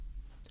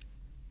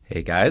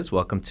Hey guys,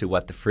 welcome to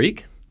What the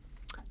Freak.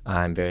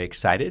 I'm very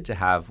excited to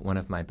have one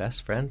of my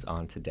best friends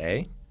on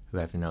today who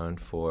I've known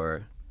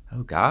for,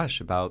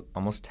 about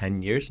almost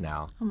 10 years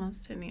now.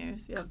 Almost 10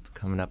 years, yep.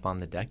 Coming up on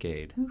the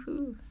decade.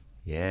 Woohoo.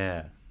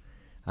 Yeah.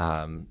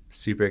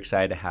 Super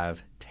excited to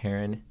have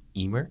Taryn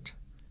Emert.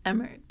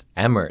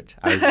 Emert.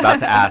 I was about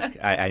to ask.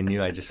 I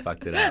knew I just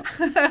fucked it up.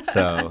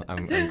 So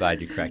I'm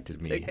glad you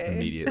corrected me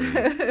immediately.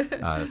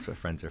 That's what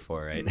friends are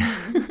for, right?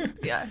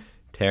 Yeah.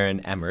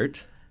 Taryn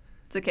Emert.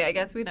 It's okay. I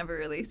guess we never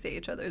really say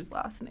each other's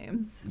last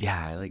names. Yeah,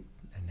 I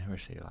never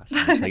say your last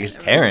name. It's like it's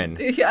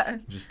Taryn. Yeah.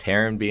 Just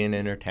Taryn being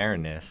in her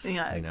Taryn-ness.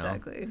 Yeah, you know?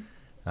 exactly.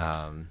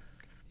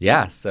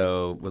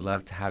 So would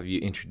love to have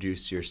you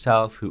introduce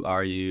yourself. Who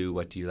are you?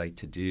 What do you like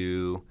to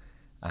do?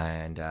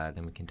 And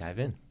then we can dive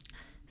in.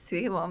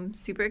 Sweet. Well, I'm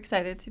super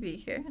excited to be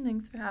here.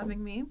 Thanks for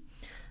having me.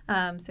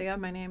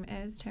 My name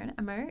is Taryn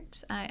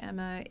Emert. I am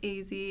a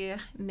AZ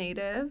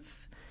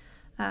native.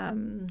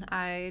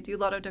 I do a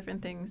lot of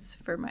different things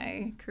for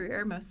my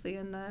career, mostly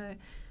in the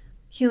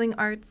healing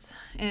arts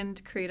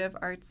and creative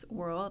arts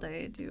world.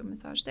 I do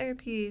massage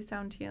therapy,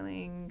 sound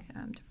healing,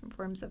 different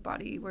forms of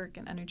body work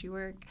and energy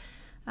work,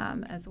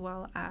 as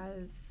well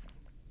as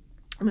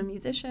I'm a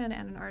musician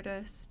and an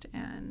artist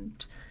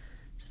and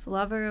just a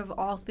lover of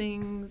all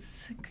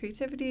things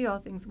creativity, all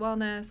things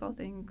wellness, all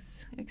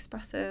things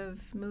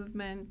expressive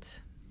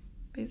movement.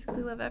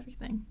 Basically love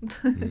everything.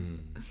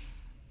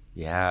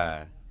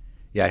 Yeah.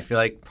 Yeah, I feel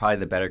like probably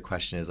the better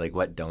question is like,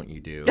 what don't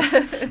you do?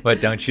 What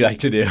don't you like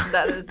to do?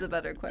 That is the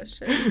better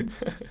question.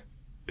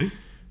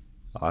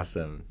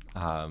 Awesome.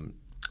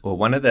 Well,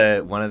 one of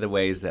the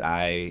ways that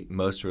I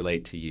most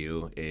relate to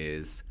you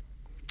is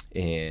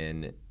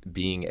in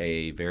being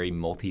a very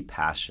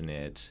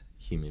multi-passionate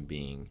human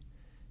being,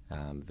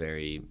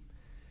 very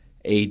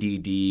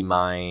ADD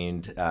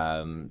mind,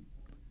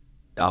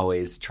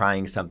 always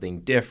trying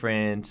something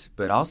different,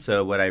 but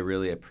also what I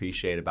really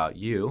appreciate about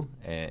you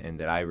and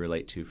that I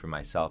relate to for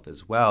myself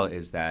as well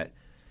is that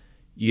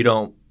you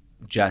don't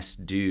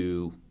just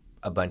do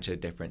a bunch of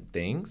different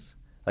things.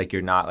 Like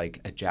you're not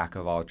like a jack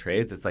of all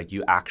trades. It's like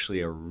you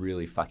actually are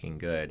really fucking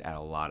good at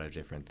a lot of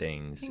different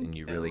things. Thank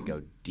you. Really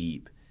go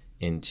deep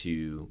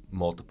into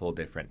multiple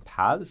different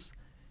paths.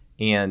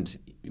 And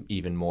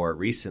even more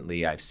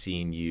recently, I've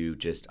seen you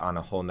just on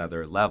a whole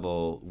nother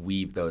level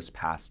weave those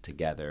paths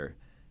together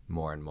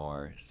more and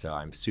more. So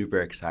I'm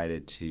super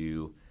excited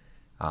to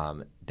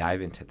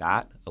dive into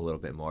that a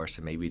little bit more.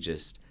 So maybe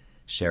just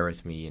share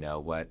with me,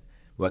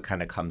 what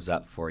kind of comes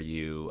up for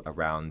you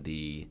around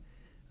the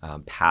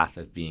path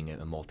of being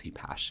a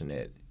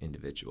multi-passionate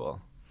individual.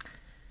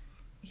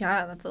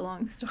 Yeah, that's a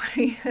long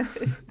story.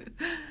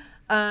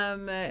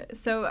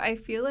 So I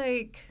feel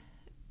like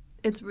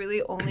it's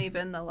really only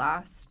been the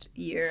last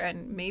year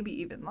and maybe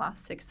even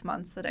last 6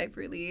 months that I've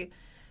really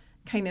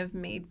kind of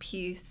made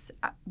peace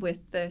with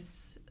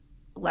this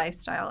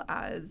lifestyle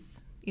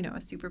as, a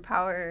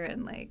superpower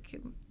and like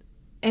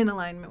in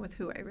alignment with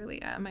who I really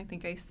am. I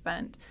think I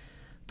spent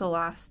the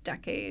last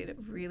decade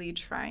really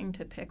trying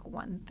to pick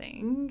one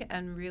thing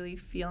and really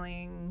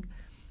feeling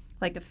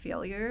like a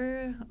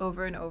failure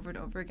over and over and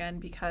over again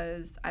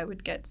because I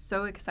would get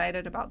so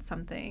excited about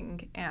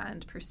something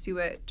and pursue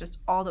it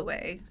just all the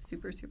way,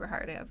 super, super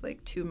hard. I have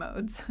like 2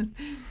 modes.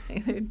 I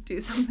either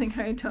do something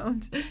or I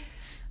don't.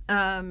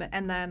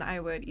 And then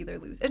I would either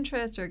lose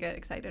interest or get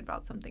excited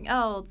about something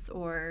else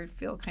or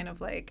feel kind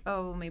of like,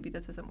 oh, maybe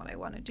this isn't what I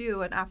want to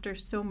do. And after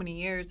so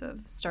many years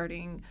of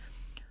starting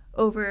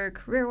over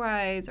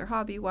career-wise or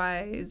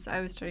hobby-wise,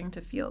 I was starting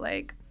to feel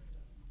like,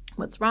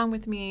 what's wrong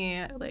with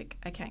me? Like,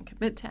 I can't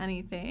commit to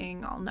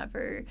anything. I'll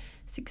never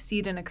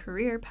succeed in a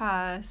career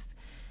path.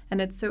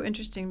 And it's so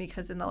interesting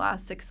because in the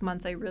last 6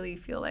 months, I really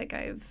feel like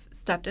I've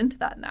stepped into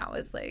that now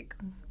as like,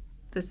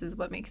 this is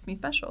what makes me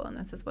special and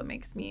this is what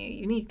makes me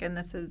unique and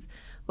this is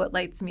what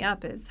lights me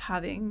up is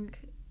having,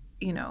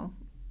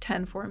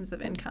 10 forms of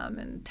income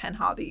and 10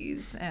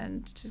 hobbies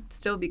and to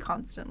still be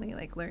constantly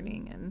like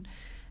learning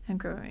and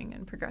growing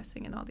and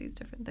progressing in all these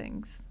different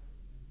things.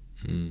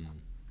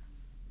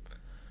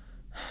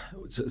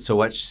 So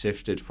what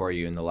shifted for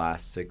you in the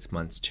last 6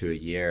 months to a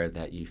year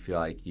that you feel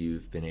like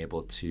you've been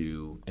able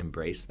to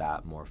embrace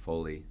that more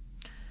fully?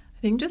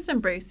 I think just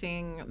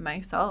embracing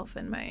myself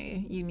and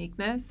my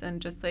uniqueness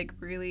and just like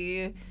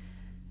really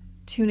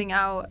tuning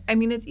out. I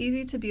mean, it's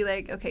easy to be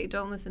like, okay,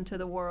 don't listen to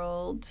the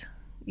world,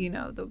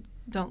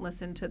 don't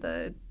listen to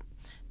the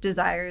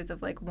desires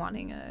of like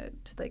wanting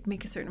to like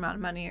make a certain amount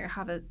of money or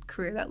have a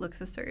career that looks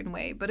a certain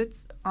way. But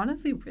it's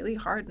honestly really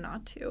hard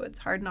not to. It's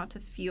hard not to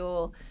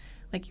feel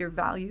like your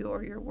value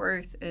or your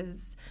worth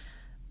is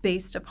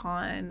based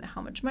upon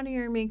how much money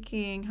you're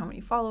making, how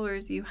many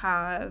followers you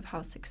have, how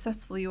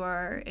successful you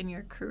are in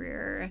your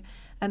career.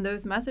 And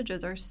those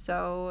messages are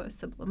so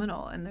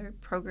subliminal and they're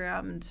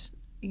programmed,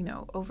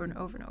 over and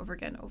over and over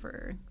again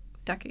over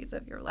decades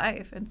of your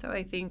life. And so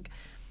I think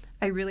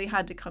I really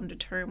had to come to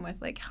term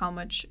with like how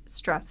much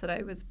stress that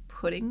I was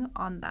putting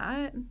on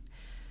that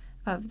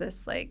of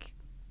this like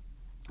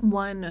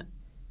one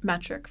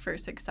metric for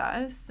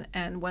success.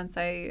 And once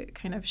I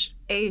kind of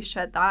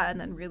shed that, and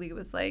then really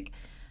was like,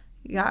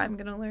 yeah, I'm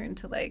going to learn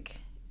to like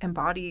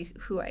embody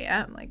who I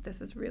am. Like,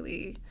 this is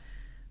really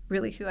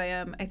who I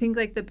am. I think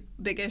like the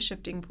biggest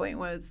shifting point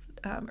was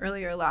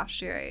earlier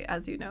last year.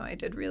 As you know, I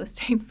did real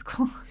estate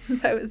school.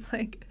 So I was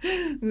like,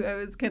 I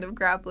was kind of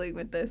grappling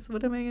with this.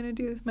 What am I going to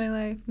do with my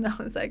life? And I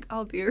was like,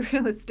 I'll be a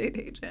real estate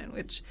agent,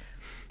 which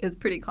is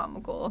pretty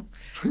comical.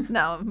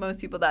 Now,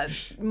 most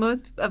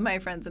of my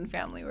friends and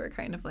family were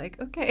kind of like,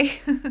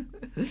 okay,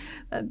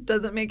 that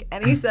doesn't make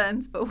any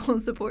sense, but we'll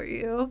support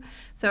you.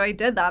 So I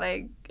did that.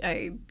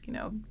 I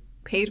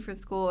paid for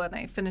school and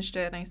I finished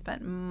it, and I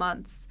spent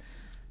months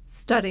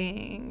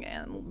studying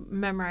and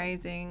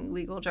memorizing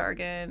legal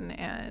jargon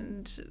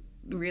and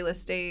real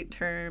estate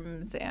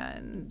terms.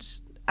 And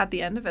at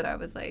the end of it, I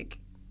was like,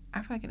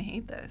 I fucking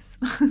hate this.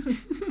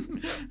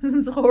 This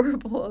is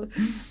horrible.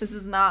 This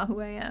is not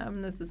who I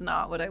am. This is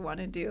not what I want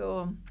to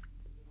do.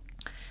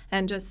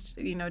 And just,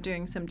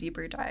 doing some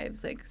deeper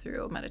dives, like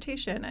through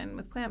meditation and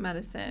with plant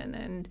medicine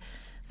and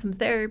some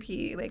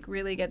therapy, like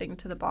really getting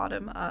to the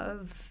bottom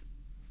of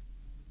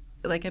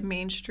like a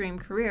mainstream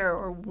career,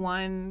 or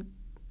one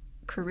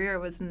career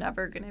was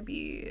never going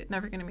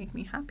to make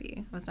me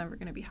happy. I was never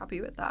going to be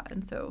happy with that.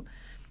 And so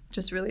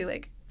just really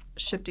like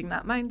shifting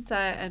that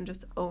mindset and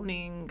just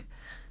owning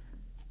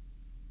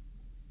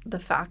the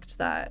fact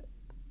that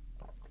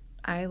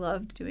I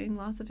loved doing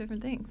lots of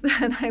different things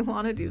and I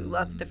want to do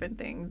lots of different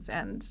things,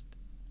 and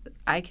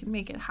I can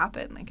make it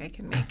happen. Like, I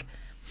can make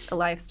a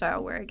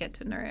lifestyle where I get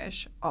to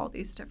nourish all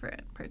these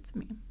different parts of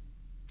me.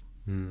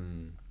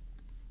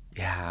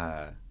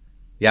 Yeah,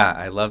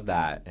 I love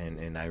that.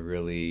 And I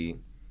really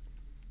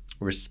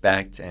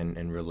respect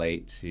and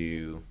relate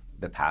to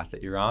the path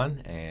that you're on.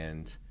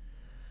 And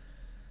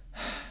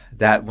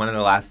that one of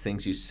the last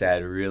things you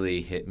said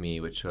really hit me,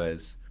 which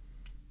was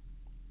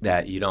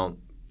that you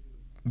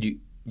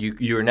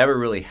were never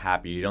really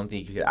happy. You don't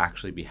think you could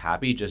actually be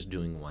happy just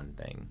doing one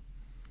thing.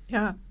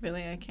 Yeah,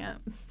 really, I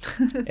can't.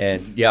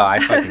 And yeah, I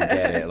fucking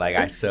get it. Like,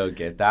 I so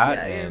get that.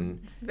 Yeah, and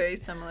it's very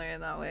similar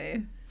in that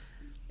way.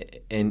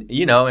 And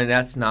and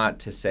that's not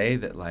to say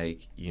that,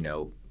 like,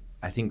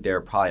 I think there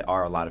probably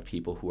are a lot of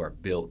people who are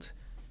built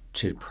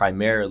to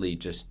primarily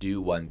just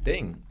do one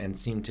thing and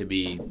seem to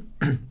be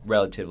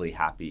relatively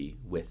happy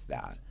with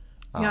that.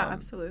 Yeah,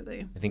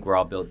 absolutely. I think we're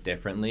all built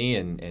differently.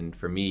 And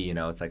for me,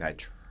 it's like I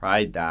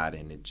tried that,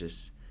 and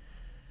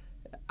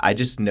I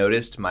just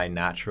noticed my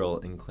natural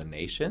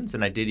inclinations.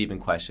 And I did even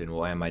question,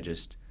 well, am I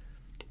just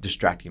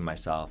distracting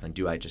myself? And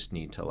do I just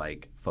need to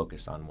like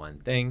focus on one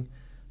thing?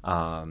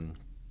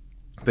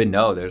 But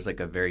no, there's like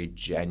a very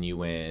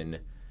genuine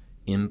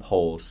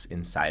impulse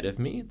inside of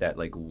me that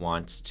like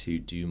wants to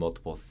do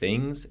multiple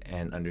things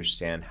and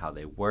understand how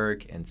they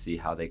work and see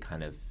how they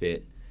kind of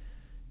fit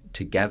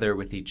together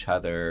with each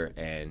other,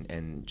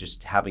 and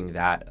just having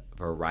that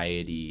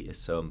variety is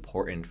so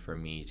important for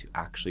me to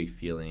actually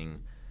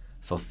feeling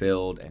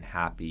fulfilled and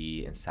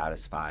happy and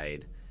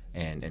satisfied,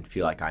 and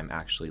feel like I'm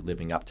actually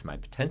living up to my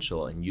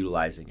potential and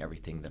utilizing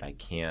everything that I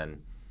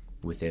can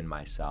within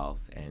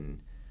myself.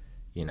 And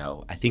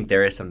I think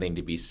there is something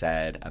to be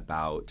said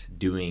about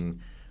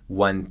doing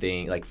one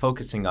thing, like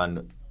focusing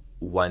on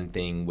one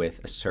thing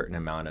with a certain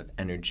amount of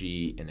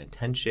energy and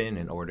attention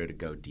in order to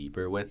go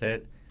deeper with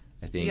it.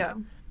 I think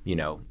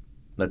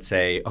let's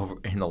say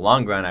in the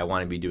long run, I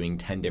want to be doing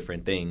 10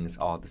 different things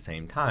all at the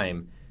same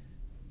time.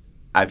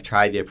 I've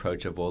tried the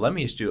approach of, well, let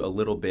me just do a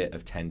little bit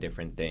of 10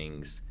 different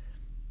things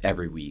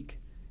every week.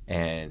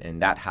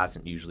 And that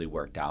hasn't usually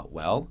worked out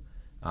well.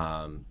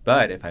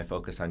 But if I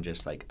focus on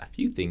just like a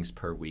few things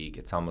per week,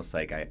 it's almost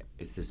like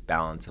it's this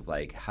balance of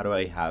like, how do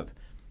I have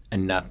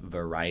enough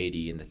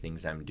variety in the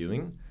things I'm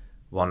doing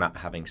while not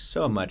having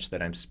so much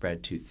that I'm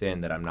spread too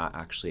thin that I'm not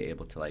actually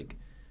able to like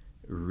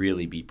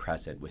really be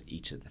present with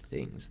each of the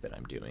things that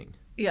I'm doing.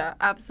 Yeah,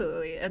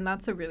 absolutely. And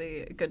that's a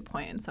really good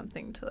point, and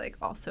something to like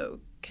also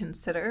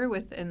consider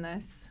within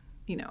this,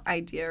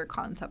 idea or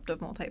concept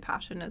of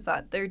multi-passion, is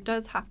that there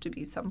does have to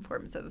be some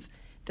forms of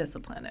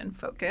discipline and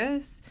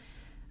focus.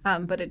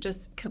 But it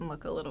just can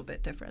look a little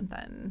bit different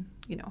than,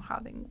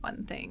 having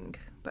one thing.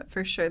 But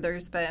for sure,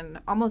 there's been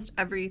almost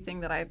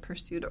everything that I've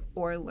pursued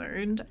or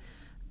learned,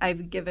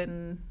 I've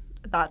given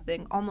that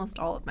thing almost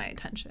all of my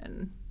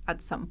attention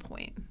at some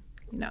point.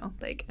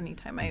 Like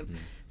anytime I've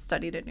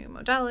studied a new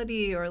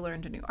modality or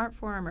learned a new art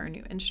form or a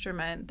new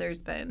instrument,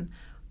 there's been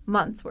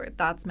months where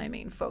that's my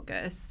main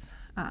focus.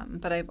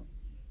 But I've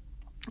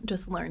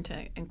just learned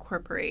to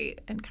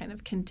incorporate and kind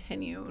of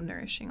continue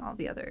nourishing all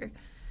the other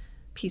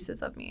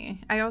pieces of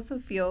me. I also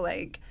feel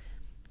like,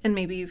 and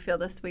maybe you feel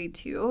this way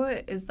too,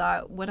 is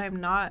that when I'm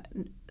not,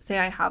 say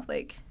I have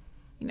like,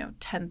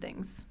 10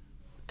 things,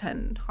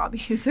 10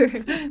 hobbies or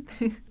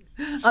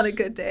on a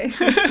good day,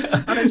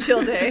 on a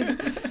chill day,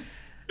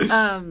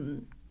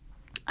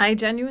 I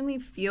genuinely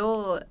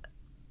feel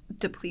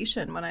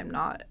depletion when I'm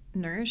not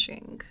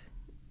nourishing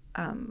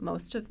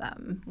most of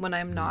them, when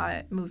I'm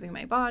not moving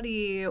my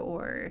body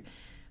or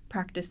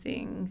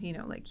practicing,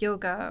 like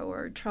yoga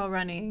or trail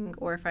running,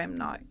 or if I'm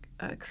not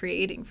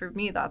creating. For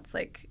me, that's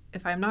like,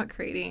 if I'm not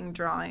creating,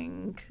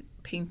 drawing,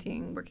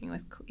 painting, working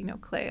with,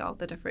 clay, all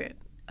the different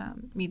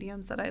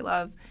mediums that I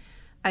love,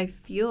 I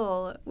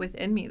feel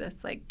within me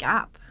this like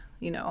gap.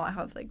 I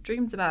have like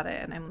dreams about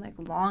it, and I'm like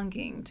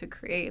longing to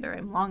create, or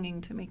I'm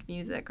longing to make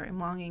music, or I'm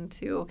longing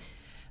to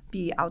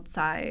be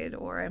outside,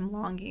 or I'm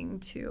longing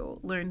to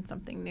learn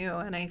something new.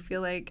 And I feel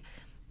like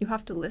you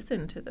have to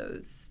listen to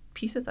those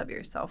pieces of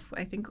yourself.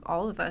 I think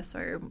all of us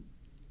are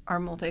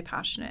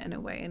multi-passionate in a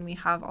way, and we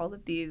have all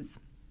of these,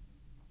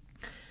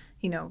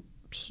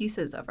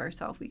 pieces of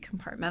ourselves we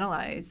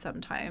compartmentalize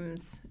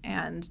sometimes,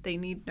 and they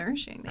need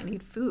nourishing. They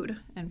need food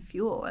and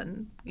fuel,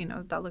 and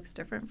that looks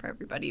different for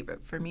everybody.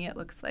 But for me, it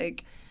looks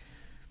like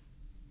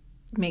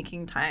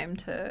making time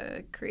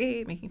to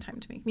create, making time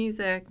to make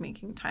music,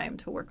 making time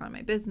to work on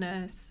my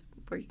business,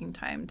 working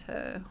time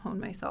to hone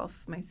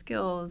myself, my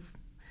skills.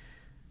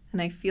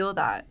 And I feel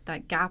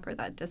that gap or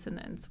that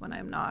dissonance when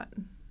I'm not,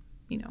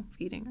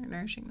 feeding or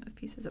nourishing those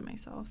pieces of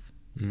myself.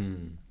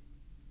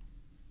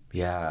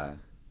 Yeah.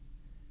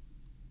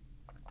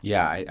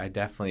 Yeah, I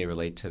definitely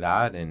relate to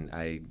that. And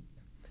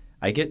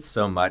I get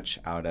so much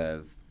out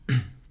of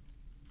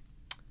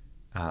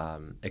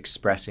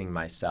expressing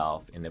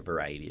myself in a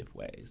variety of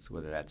ways,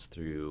 whether that's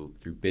through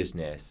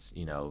business.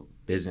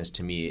 Business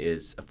to me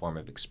is a form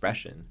of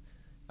expression.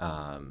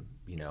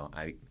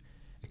 I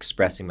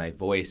expressing my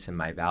voice and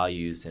my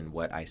values and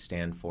what I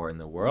stand for in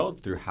the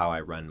world through how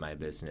I run my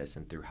business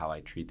and through how I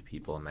treat the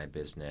people in my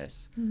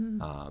business.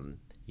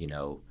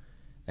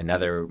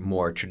 Another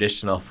more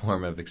traditional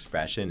form of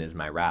expression is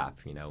my rap.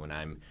 When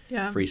I'm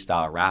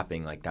freestyle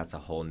rapping, like that's a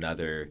whole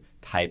nother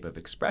type of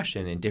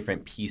expression, and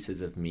different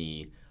pieces of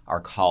me are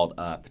called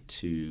up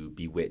to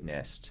be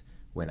witnessed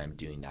when I'm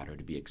doing that, or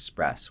to be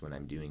expressed when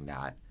I'm doing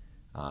that.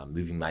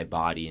 Moving my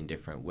body in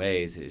different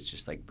ways, it's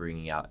just like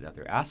bringing out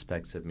other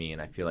aspects of me.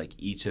 And I feel like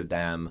each of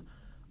them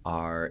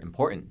are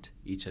important.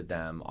 Each of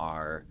them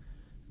are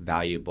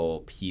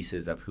valuable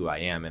pieces of who I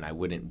am. And I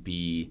wouldn't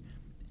be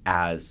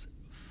as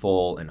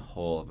full and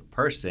whole of a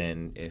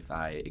person if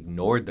I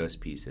ignored those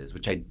pieces,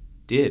 which I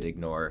did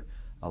ignore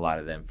a lot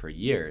of them for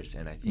years.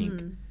 And I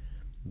think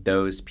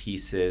those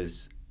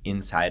pieces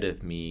inside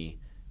of me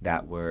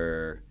that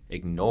were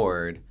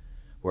ignored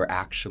were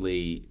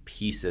actually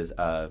pieces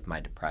of my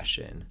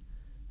depression.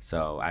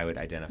 So I would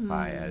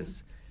identify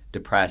as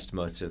depressed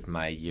most of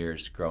my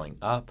years growing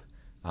up.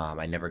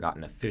 I never got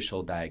an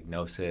official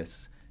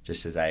diagnosis,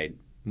 just as I,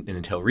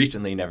 until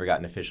recently, never got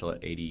an official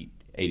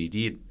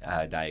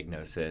ADD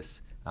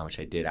diagnosis, which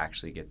I did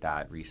actually get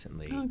that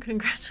recently. Oh,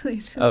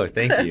 congratulations. Oh,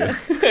 thank you.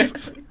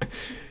 It's,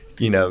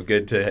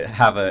 good to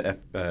have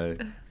a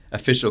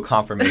official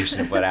confirmation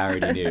of what I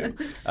already knew.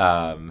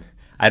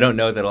 I don't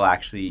know that I'll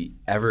actually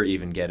ever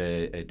even get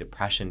a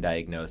depression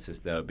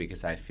diagnosis, though,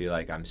 because I feel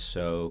like I'm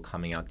so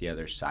coming out the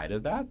other side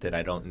of that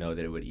I don't know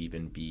that it would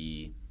even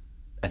be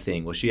a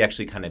thing. Well, she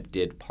actually kind of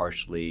did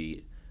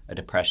partially a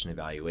depression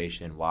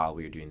evaluation while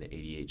we were doing the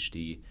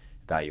ADHD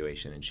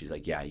evaluation, and she's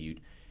like, yeah,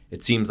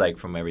 it seems like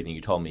from everything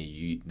you told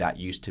me, that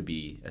used to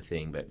be a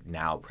thing, but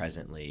now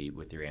presently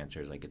with your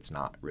answers, like it's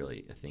not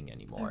really a thing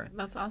anymore.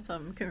 That's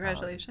awesome.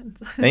 Congratulations.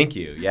 Thank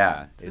you.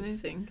 Yeah. It's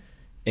amazing.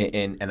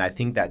 And I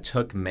think that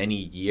took many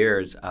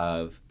years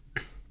of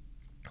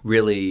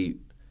really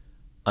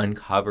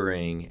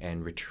uncovering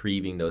and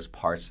retrieving those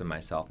parts of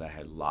myself that I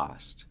had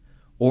lost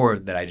or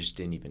that I just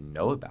didn't even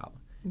know about.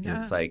 Yeah. And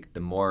it's like the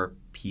more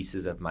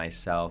pieces of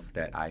myself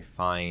that I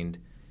find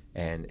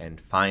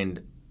and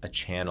find a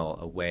channel,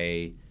 a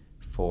way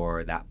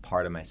for that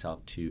part of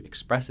myself to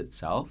express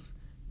itself,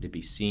 to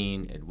be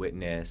seen and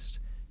witnessed,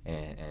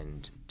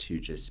 and to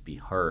just be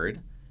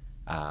heard,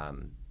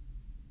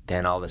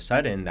 then all of a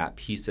sudden that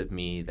piece of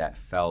me that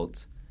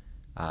felt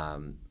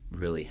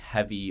really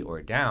heavy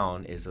or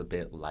down is a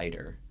bit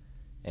lighter.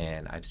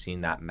 And I've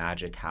seen that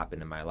magic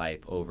happen in my life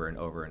over and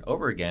over and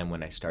over again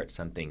when I start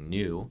something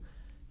new,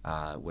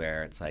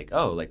 where it's like,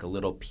 oh, like a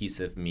little piece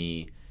of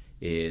me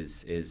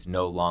is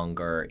no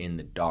longer in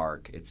the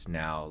dark. It's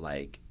now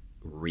like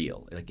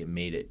real. Like it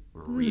made it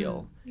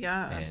real.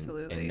 Yeah,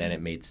 absolutely. And then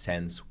it made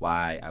sense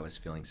why I was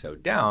feeling so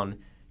down,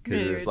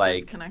 because it was like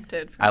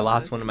disconnected from I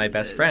lost one of my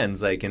best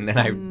friends, like, and then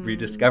I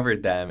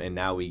rediscovered them, and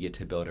now we get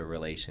to build a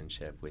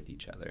relationship with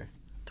each other.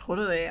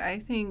 Totally.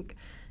 I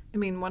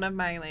mean, one of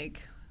my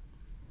like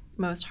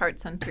most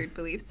heart-centered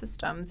belief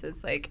systems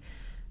is like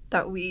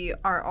that we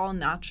are all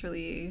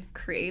naturally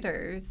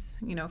creators,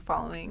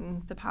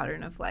 following the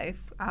pattern of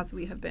life as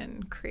we have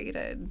been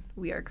created.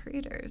 We are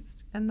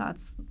creators. And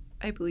that's,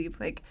 I believe,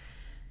 like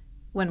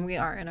when we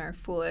are in our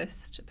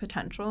fullest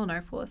potential and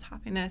our fullest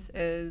happiness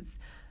is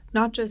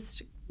not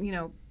just,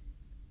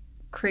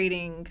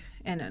 creating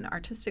in an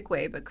artistic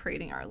way, but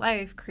creating our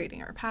life,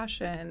 creating our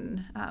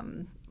passion.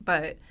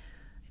 But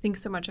I think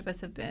so much of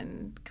us have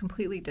been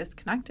completely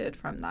disconnected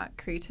from that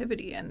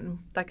creativity, and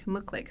that can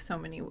look like so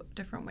many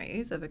different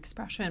ways of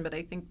expression. But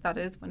I think that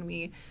is when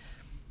we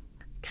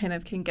kind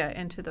of can get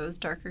into those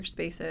darker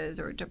spaces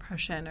or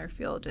depression or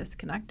feel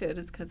disconnected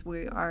is because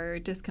we are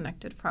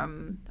disconnected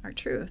from our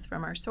truth,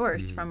 from our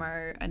source, from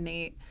our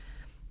innate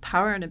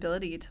power and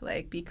ability to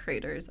like be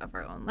creators of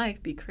our own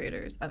life, be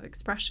creators of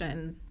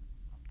expression.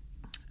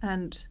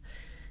 And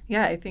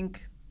yeah, I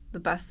think the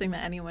best thing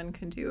that anyone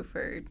can do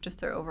for just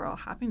their overall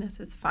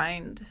happiness is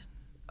find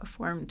a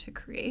form to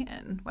create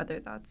in, whether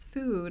that's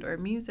food or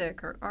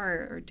music or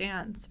art or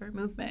dance or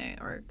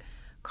movement or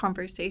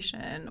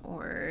conversation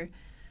or,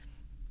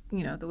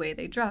 you know, the way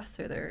they dress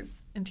or their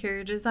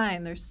interior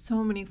design. There's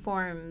so many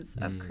forms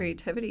of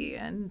creativity.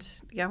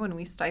 And yeah, when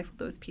we stifle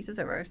those pieces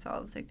of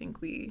ourselves, I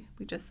think we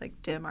just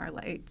like dim our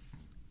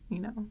lights, you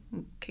know,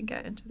 and can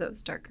get into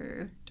those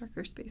darker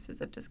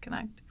spaces of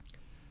disconnect.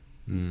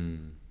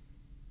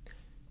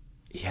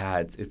 Yeah,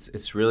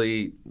 it's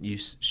really, you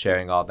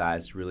sharing all that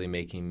is really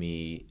making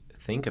me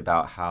think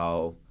about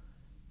how,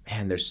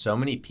 man, there's so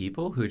many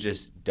people who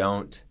just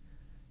don't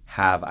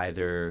have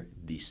either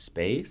the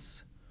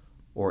space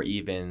or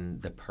even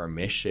the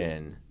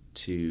permission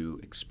to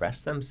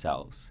express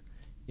themselves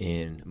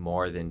in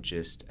more than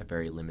just a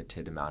very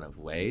limited amount of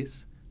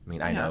ways. I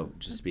mean, I know,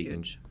 just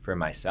speaking for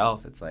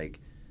myself, it's like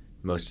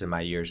most of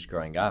my years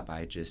growing up,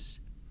 I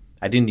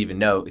didn't even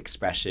know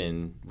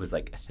expression was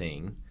like a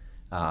thing.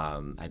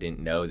 I didn't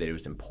know that it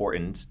was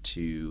important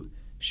to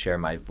share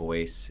my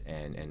voice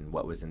and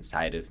what was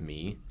inside of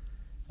me.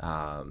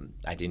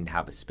 I didn't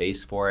have a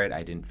space for it.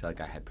 I didn't feel like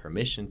I had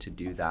permission to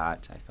do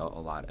that. I felt a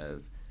lot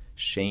of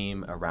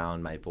shame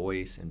around my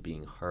voice and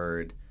being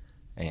heard.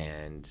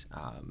 And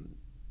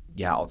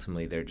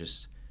ultimately they're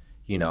just,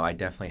 you know, I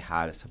definitely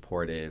had a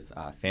supportive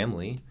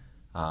family,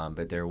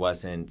 but there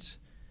was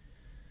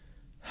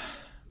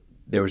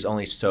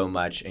only so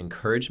much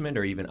encouragement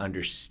or even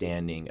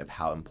understanding of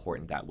how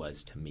important that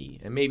was to me.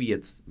 And maybe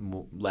it's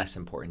less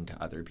important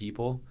to other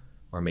people,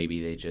 or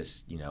maybe they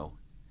just, you know,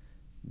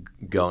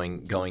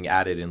 going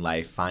at it in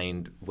life,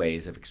 find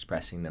ways of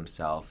expressing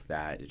themselves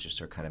that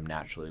just are kind of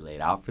naturally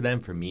laid out for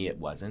them. For me, it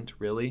wasn't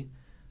really.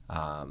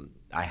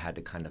 I had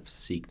to kind of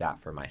seek that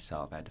for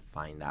myself. I had to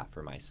find that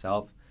for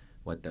myself,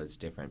 what those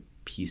different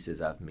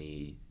pieces of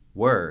me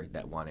were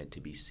that wanted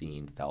to be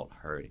seen, felt,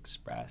 heard,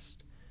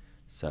 expressed.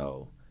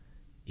 So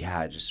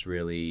yeah, just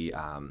really,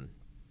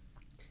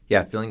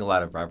 feeling a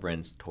lot of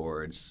reverence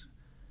towards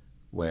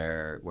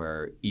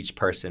where each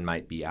person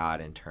might be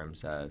at in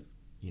terms of,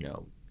 you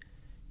know,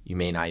 you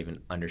may not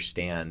even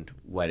understand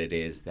what it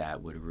is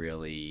that would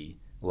really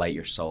light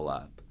your soul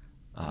up.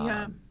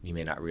 You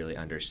may not really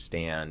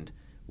understand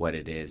what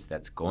it is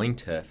that's going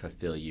to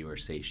fulfill you or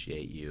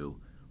satiate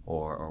you,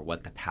 or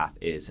what the path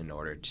is in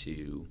order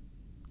to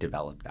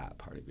develop that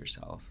part of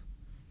yourself.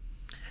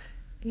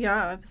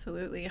 Yeah,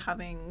 absolutely.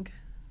 Having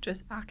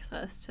just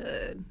access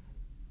to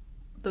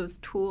those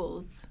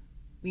tools,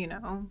 you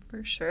know,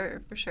 for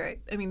sure.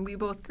 I mean, we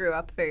both grew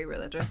up very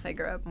religious. I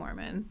grew up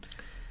Mormon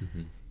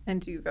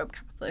and you grew up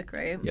Catholic,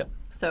 right? Yep.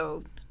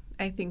 So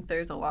I think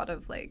there's a lot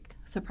of like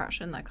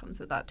suppression that comes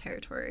with that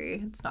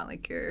territory. It's not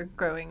like you're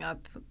growing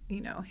up,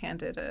 you know,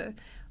 handed a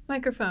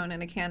microphone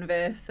and a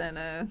canvas and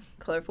a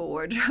colorful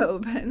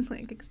wardrobe and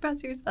like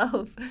express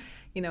yourself.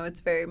 You know, it's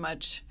very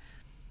much,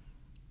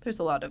 there's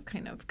a lot of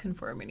kind of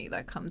conformity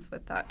that comes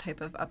with that type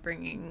of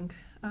upbringing.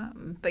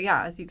 But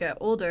yeah, as you get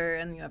older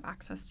and you have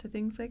access to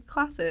things like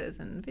classes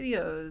and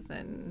videos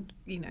and,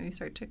 you know, you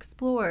start to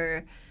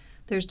explore,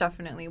 there's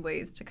definitely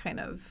ways to kind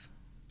of,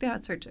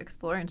 start to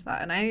explore into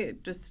that. And I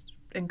just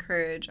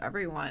encourage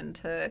everyone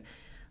to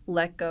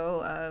let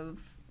go of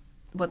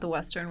what the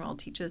Western world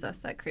teaches us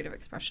that creative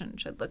expression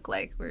should look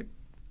like.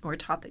 We're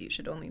taught that you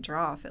should only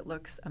draw if it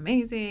looks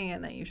amazing,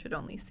 and that you should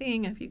only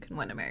sing if you can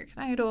win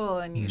American Idol,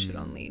 and you should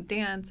only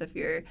dance if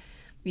you're,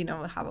 you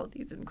know, have all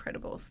these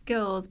incredible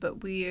skills.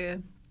 But we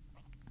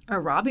are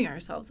robbing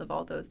ourselves of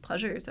all those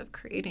pleasures of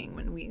creating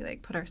when we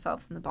like put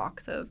ourselves in the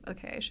box of,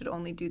 okay, I should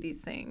only do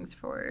these things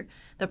for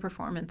the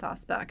performance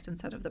aspect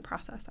instead of the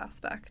process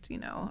aspect, you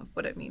know, of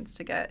what it means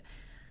to get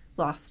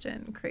lost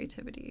in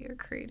creativity or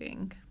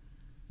creating.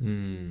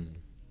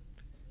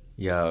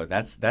 Yo,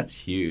 that's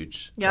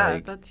huge. Yeah,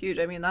 that's huge.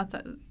 I mean,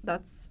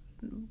 that's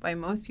why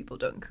most people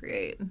don't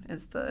create,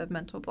 is the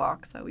mental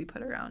blocks that we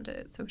put around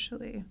it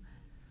socially.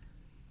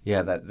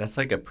 Yeah, that's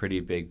like a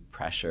pretty big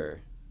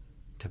pressure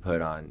to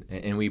put on,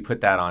 and we put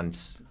that on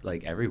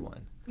like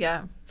everyone.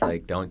 Yeah. It's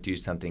like, don't do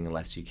something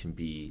unless you can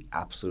be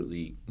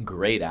absolutely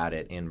great at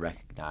it and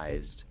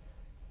recognized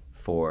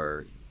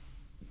for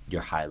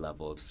your high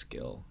level of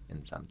skill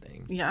in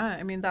something. Yeah,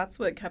 I mean, that's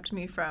what kept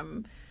me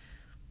from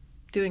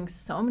doing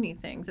so many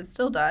things. It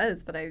still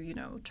does, but I, you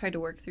know, tried to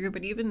work through.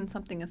 But even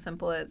something as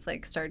simple as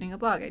like starting a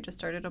blog. I just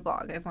started a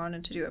blog. I've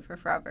wanted to do it for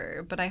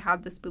forever. But I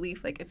had this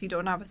belief, like, if you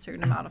don't have a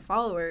certain amount of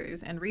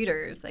followers and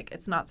readers, like,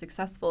 it's not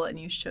successful and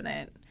you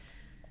shouldn't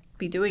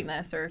be doing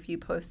this. Or if you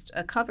post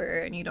a cover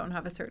and you don't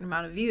have a certain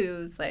amount of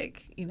views,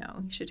 like, you know,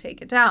 you should take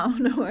it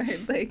down. Or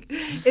like,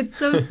 it's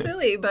so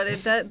silly, but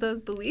those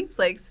beliefs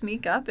like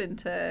sneak up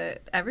into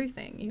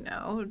everything, you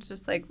know. It's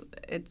just like,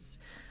 it's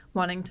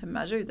wanting to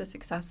measure the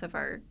success of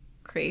our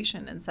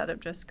creation instead of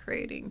just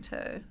creating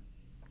to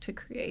to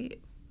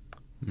create.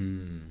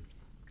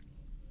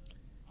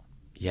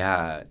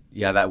 Yeah,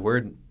 that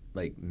word,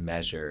 like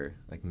measure,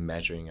 like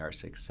measuring our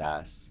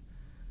success,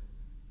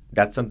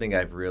 that's something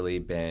I've really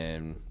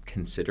been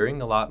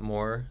considering a lot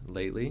more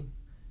lately.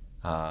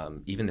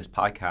 Even this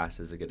podcast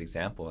is a good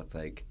example. It's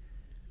like,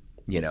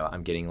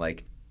 I'm getting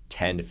like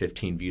 10 to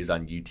 15 views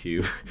on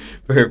YouTube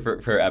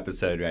per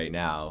episode right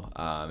now.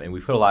 And we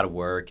put a lot of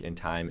work and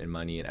time and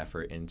money and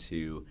effort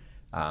into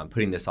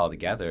putting this all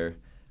together.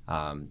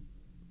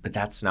 But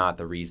that's not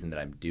the reason that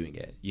I'm doing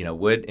it.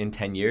 Would in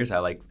 10 years I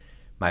like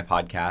my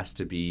podcast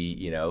to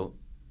be,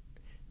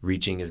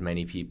 reaching as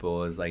many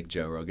people as like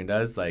Joe Rogan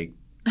does? Like,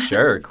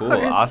 sure, cool,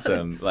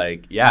 awesome.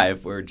 Like, yeah,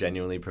 if we're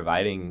genuinely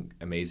providing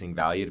amazing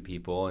value to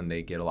people and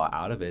they get a lot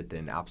out of it,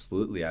 then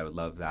absolutely I would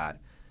love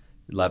that.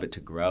 Love it to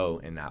grow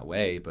in that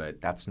way,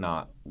 but that's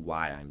not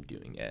why I'm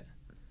doing it.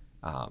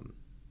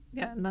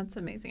 Yeah, and that's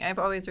amazing. I've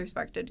always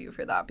respected you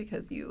for that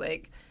because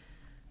I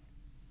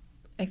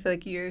feel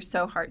like you're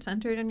so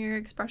heart-centered in your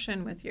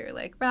expression with your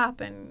like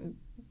rap and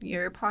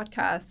your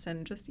podcast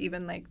and just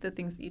even like the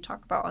things that you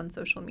talk about on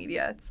social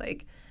media. It's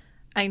like,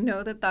 I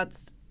know that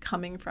that's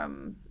coming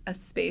from a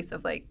space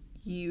of like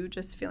you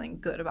just feeling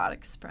good about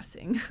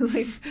expressing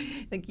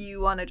like you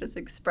want to just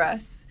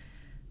express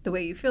the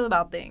way you feel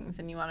about things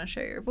and you want to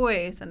share your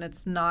voice, and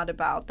it's not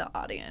about the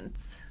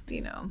audience,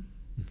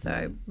 So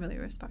I really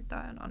respect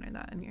that and honor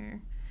that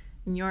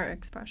in your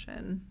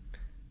expression.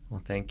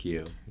 Well, thank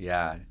you.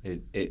 Yeah,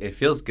 it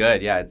feels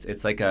good. Yeah,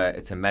 it's like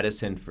it's a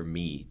medicine for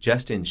me,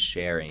 just in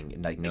sharing.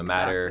 Like no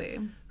matter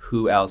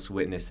who else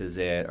witnesses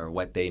it or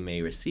what they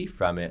may receive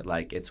from it,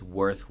 like it's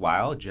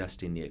worthwhile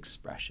just in the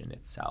expression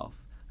itself,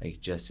 like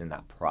just in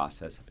that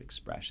process of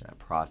expression, that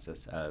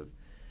process of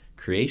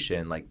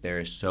creation. Like there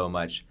is so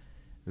much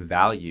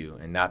value,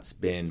 and that's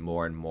been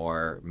more and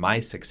more my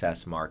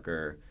success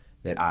marker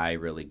that I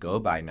really go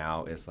by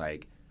now is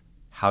like,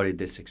 how did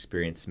this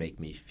experience make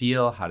me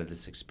feel? How did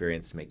this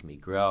experience make me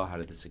grow? How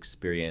did this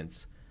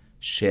experience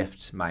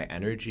shift my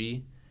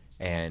energy?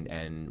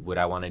 And would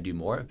I want to do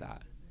more of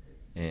that?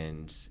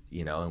 And,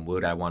 and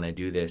would I want to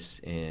do this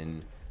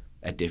in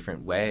a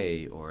different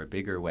way or a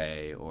bigger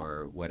way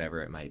or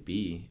whatever it might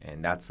be?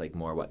 And that's like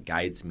more what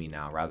guides me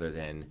now rather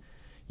than,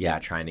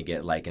 trying to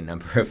get like a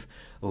number of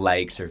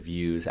likes or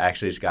views. I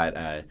actually just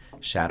got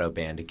shadow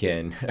banned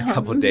again a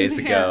couple of days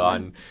ago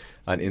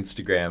on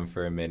Instagram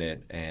for a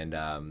minute.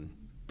 And,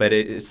 but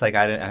it's like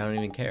I don't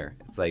even care.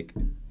 It's like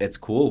it's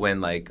cool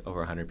when like over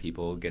 100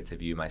 people get to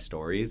view my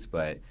stories,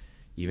 but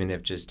even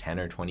if just 10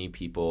 or 20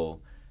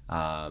 people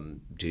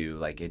do,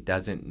 like it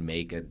doesn't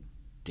make a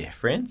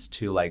difference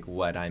to like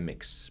what I'm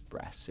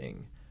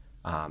expressing.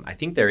 I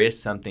think there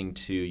is something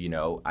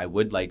to, I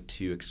would like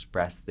to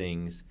express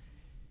things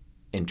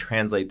and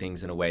translate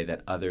things in a way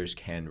that others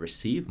can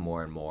receive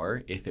more and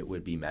more if it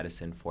would be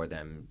medicine for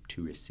them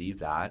to receive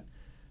that.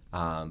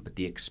 But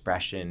the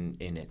expression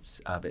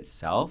of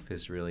itself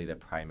is really the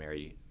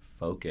primary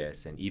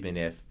focus. And even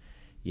if,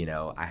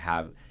 I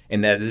have,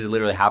 and that this has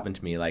literally happened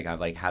to me, like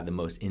I've like had the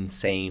most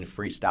insane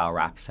freestyle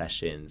rap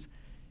sessions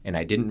and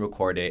I didn't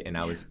record it and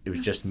it was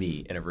just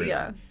me in a room.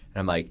 Yeah. And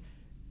I'm like,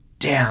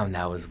 damn,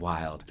 that was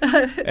wild.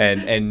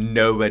 and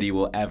nobody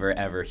will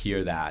ever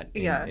hear that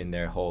in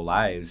their whole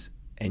lives.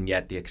 And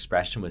yet the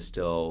expression was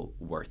still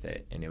worth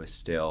it. And it was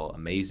still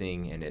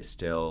amazing. And it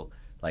still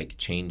like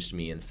changed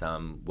me in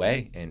some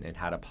way and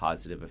had a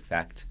positive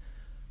effect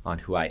on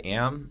who I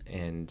am.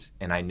 And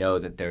I know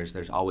that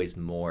there's always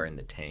more in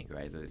the tank,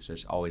 right?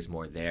 There's always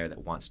more there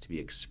that wants to be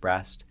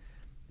expressed.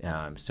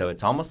 So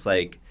it's almost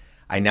like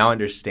I now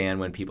understand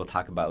when people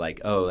talk about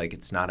like, oh, like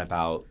it's not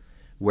about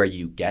where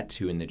you get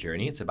to in the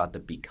journey. It's about the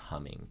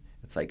becoming.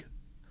 It's like,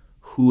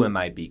 who am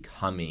I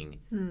becoming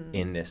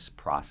in this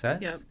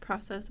process? Yeah,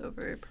 process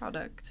over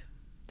product.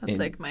 That's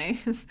like my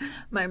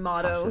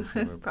motto,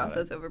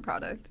 process over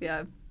product.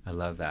 Yeah. I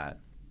love that.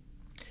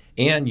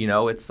 And,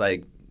 it's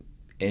like,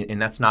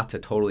 and that's not to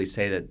totally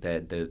say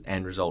that the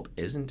end result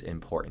isn't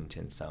important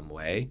in some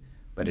way,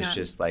 but it's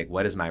just like,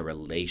 what is my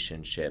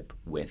relationship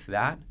with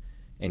that?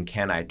 And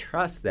can I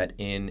trust that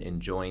in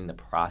enjoying the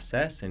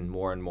process and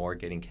more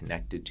getting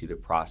connected to the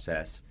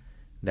process,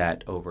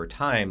 that over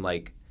time,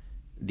 like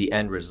the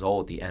end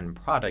result, the end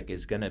product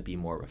is going to be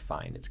more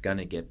refined. It's going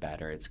to get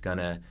better. It's going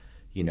to,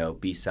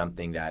 be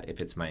something that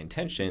if it's my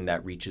intention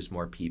that reaches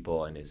more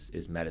people and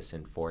is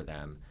medicine for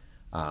them.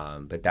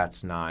 But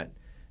that's not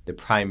the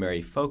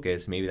primary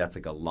focus. Maybe that's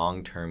like a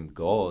long-term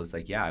goal is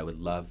like, I would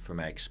love for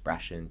my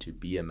expression to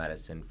be a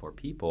medicine for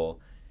people.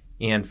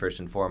 And first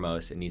and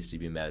foremost, it needs to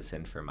be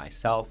medicine for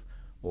myself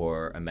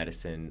or a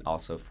medicine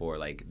also for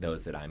like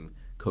those that I'm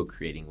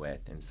co-creating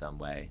with in some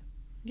way.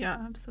 Yeah,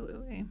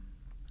 absolutely.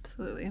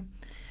 Absolutely.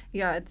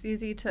 Yeah, it's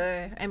easy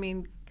to,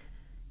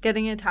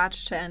 getting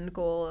attached to end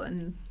goal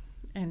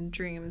and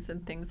dreams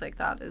and things like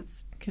that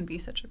can be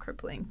such a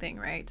crippling thing,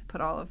 right? To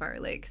put all of our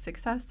like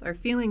success, our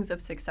feelings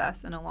of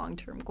success in a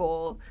long-term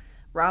goal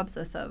robs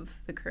us of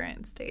the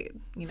current state,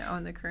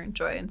 and the current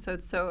joy. And so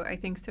it's I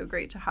think so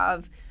great to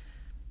have,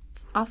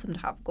 it's awesome to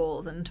have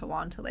goals and to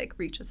want to like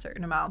reach a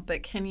certain amount,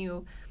 but can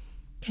you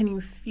can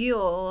you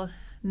feel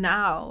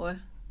now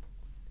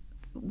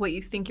what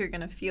you think you're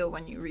going to feel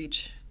when you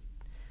reach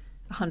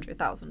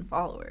 100,000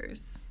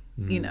 followers?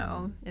 You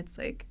know, it's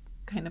like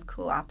kind of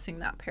collapsing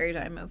that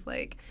paradigm of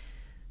like,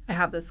 I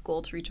have this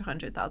goal to reach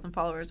 100,000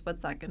 followers.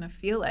 What's that going to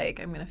feel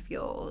like? I'm going to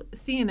feel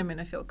seen. I'm going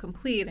to feel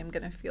complete. I'm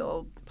going to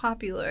feel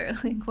popular,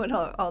 like what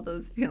all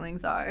those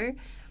feelings are.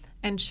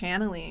 And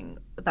channeling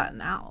that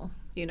now,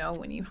 you know,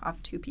 when you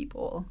have two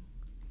people,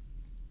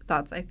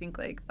 I think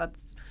like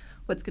that's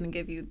what's going to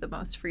give you the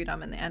most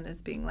freedom in the end,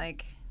 is being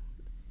like,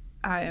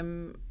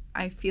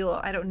 I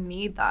feel I don't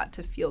need that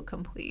to feel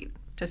complete,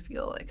 to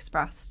feel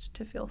expressed,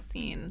 to feel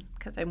seen,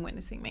 because I'm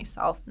witnessing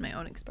myself and my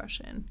own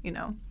expression, you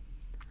know?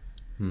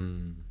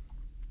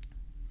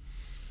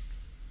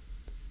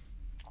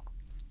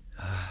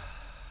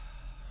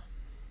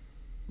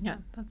 Yeah,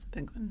 that's a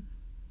big one.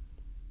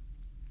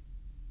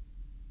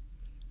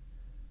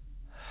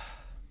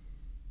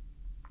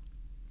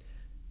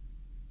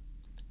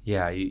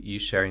 Yeah, you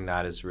sharing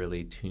that is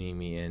really tuning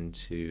me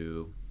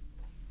into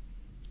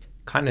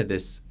kind of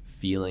this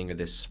feeling or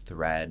this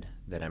thread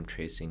that I'm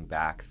tracing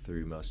back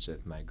through most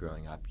of my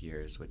growing up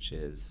years, which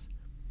is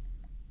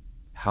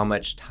how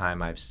much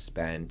time I've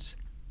spent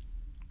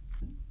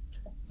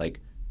like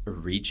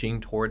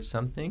reaching towards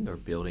something or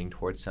building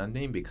towards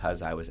something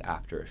because I was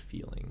after a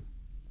feeling.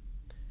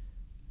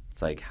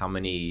 It's like, how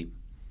many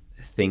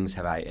things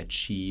have I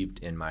achieved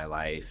in my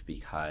life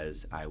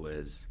because I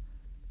was,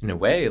 in a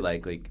way,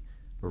 like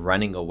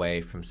running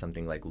away from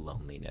something like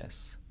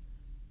loneliness.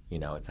 You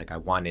know, it's like I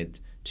wanted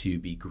to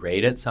be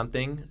great at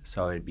something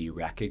so I'd be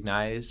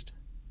recognized,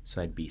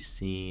 so I'd be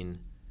seen,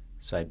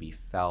 so I'd be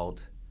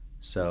felt,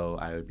 so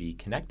I would be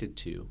connected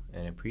to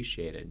and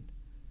appreciated,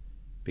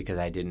 because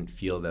I didn't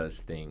feel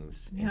those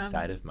things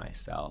inside of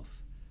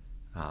myself.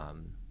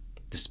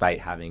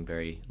 Despite having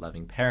very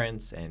loving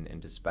parents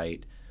and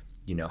despite,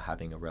 you know,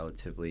 having a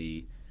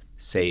relatively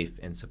safe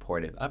and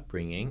supportive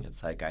upbringing,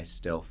 it's like I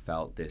still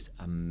felt this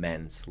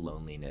immense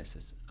loneliness,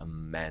 this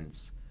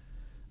immense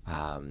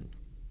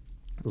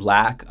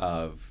lack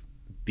of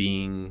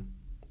being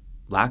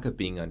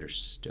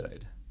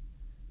understood.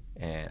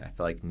 And I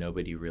felt like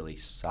nobody really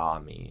saw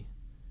me.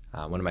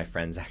 One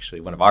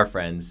of our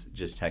friends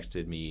just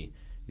texted me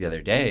the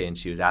other day, and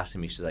she was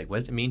asking me, she's like, what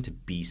does it mean to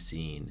be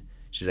seen?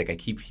 She's like, I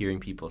keep hearing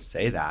people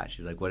say that.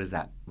 She's like, what does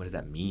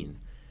that mean?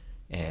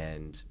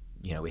 And,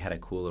 you know, we had a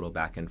cool little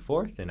back and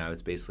forth, and I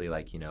was basically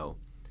like, you know,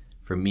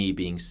 for me,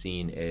 being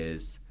seen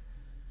is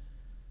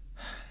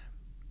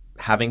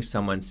having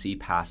someone see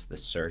past the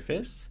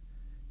surface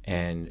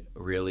and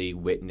really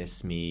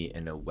witness me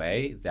in a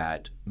way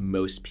that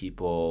most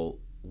people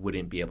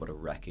wouldn't be able to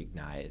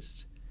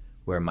recognize,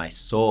 where my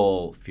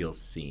soul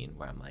feels seen,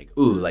 where I'm like,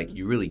 ooh, like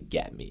you really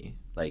get me.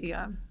 Like,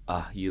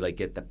 you like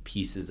get the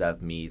pieces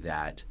of me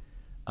that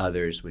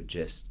others would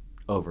just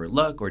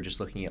overlook, or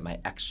just looking at my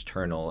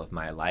external of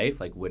my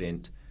life, like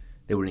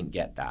they wouldn't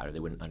get that, or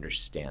they wouldn't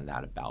understand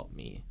that about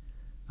me.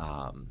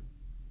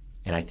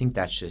 And I think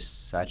that's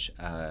just such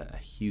a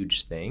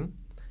huge thing.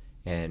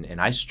 And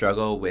I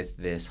struggle with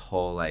this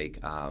whole like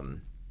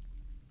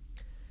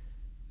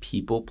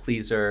people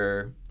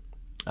pleaser,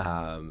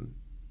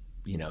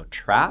 you know,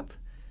 trap,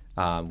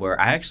 where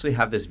I actually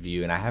have this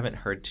view, and I haven't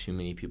heard too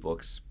many people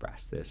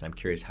express this. I'm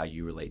curious how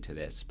you relate to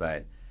this,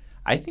 but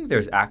I think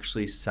there's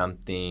actually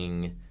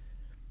something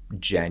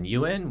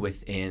genuine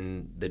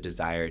within the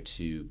desire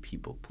to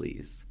people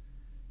please.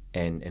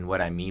 And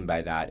what I mean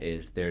by that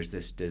is there's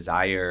this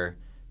desire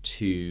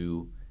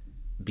to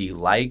be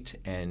liked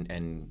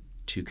and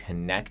to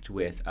connect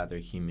with other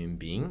human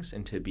beings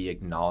and to be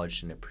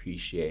acknowledged and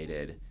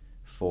appreciated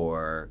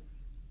for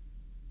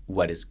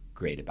what is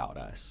great about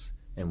us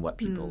and what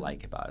people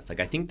like about us. Like,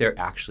 I think there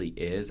actually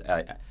is,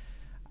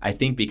 I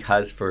think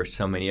because for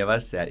so many of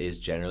us, that is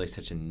generally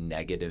such a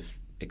negative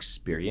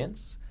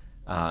experience,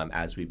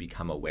 as we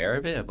become aware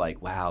of it, of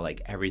like, wow,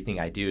 like everything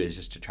I do is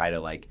just to try to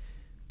like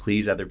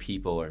please other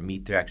people or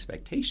meet their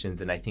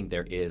expectations. And I think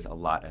there is a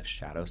lot of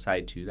shadow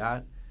side to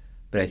that.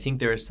 But I think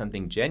there is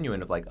something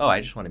genuine of like, oh,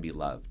 I just want to be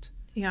loved.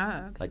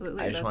 Yeah, absolutely.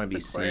 Like, I just want to be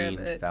seen,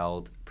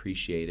 felt,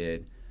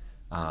 appreciated.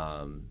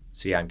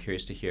 So yeah, I'm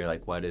curious to hear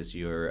like, what is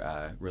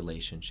your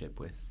relationship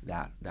with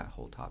that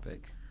whole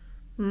topic?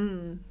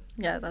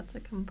 Yeah, that's a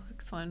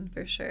complex one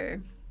for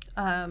sure.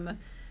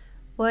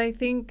 Well, I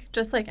think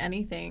just like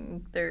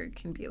anything, there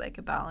can be like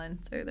a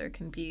balance, or there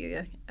can be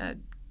a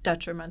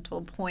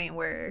detrimental point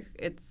where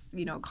it's,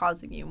 you know,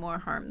 causing you more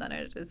harm than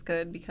it is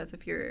good. Because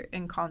if you're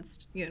in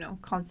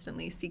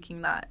constantly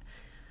seeking that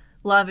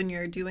love, and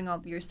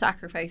you're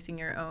sacrificing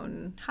your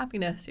own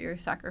happiness, you're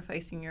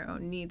sacrificing your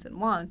own needs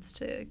and wants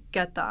to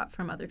get that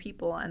from other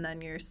people, and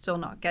then you're still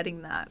not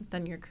getting that,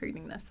 then you're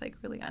creating this like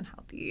really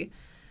unhealthy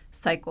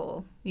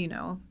cycle, you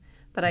know.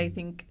 But I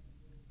think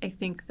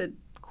the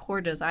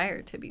core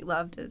desire to be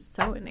loved is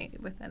so innate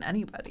within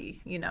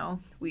anybody, you know.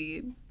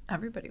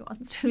 Everybody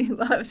wants to be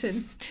loved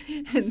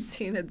and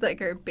seen. It's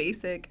like our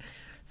basic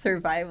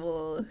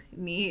survival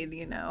need,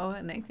 you know.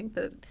 And I think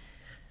that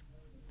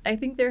I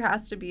think there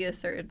has to be a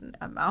certain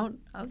amount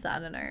of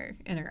that in our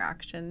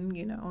interaction,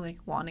 you know, like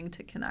wanting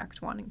to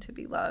connect, wanting to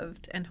be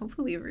loved, and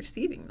hopefully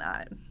receiving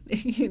that,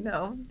 you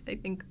know. I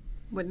think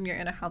when you're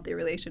in a healthy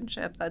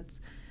relationship, that's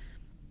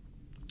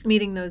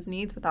meeting those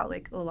needs without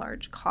like a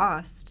large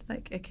cost.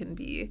 Like it can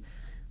be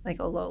like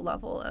a low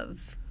level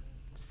of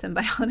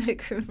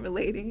symbiotic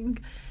relating.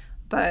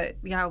 But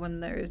yeah,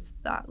 when there's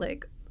that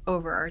like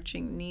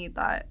overarching need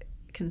that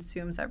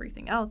consumes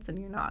everything else and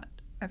you're not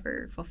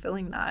ever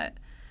fulfilling that.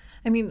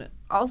 I mean,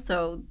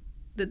 also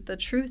the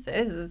truth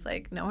is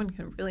like no one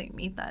can really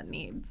meet that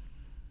need.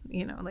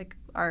 You know, like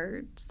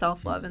our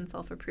self-love and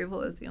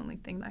self-approval is the only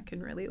thing that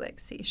can really like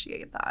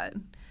satiate that.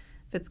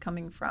 If it's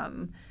coming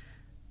from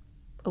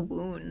a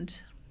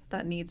wound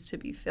that needs to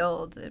be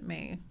filled, it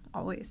may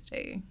always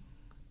stay,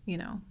 you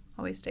know,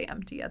 always stay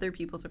empty. Other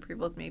people's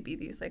approvals may be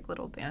these like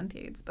little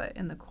band-aids, but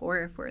in the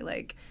core, if we're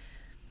like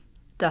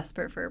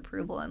desperate for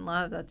approval and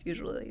love, that's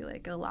usually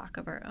like a lack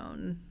of our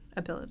own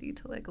ability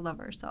to like love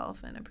ourselves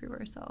and approve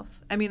ourselves.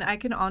 I mean, I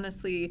can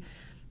honestly,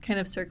 kind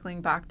of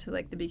circling back to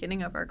like the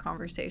beginning of our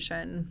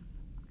conversation,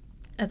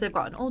 as I've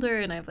gotten older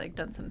and I've like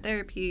done some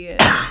therapy and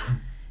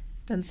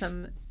done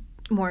some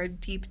more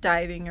deep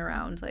diving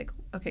around like,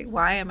 okay,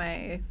 why am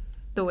I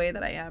the way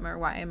that I am, or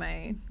why am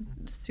I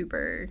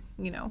super,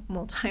 you know,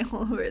 multi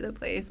all over the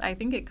place? I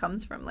think it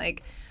comes from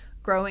like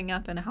growing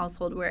up in a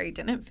household where I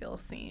didn't feel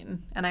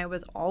seen, and I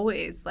was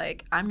always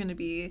like, I'm going to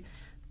be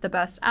the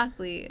best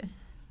athlete.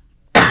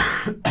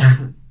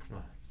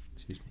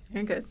 Excuse me.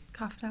 You're good.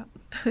 Cough it out.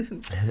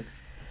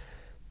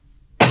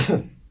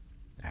 All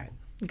right.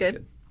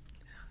 Good.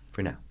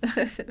 For now.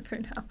 For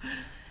now.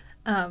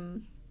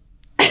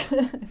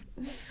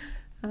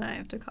 I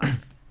have to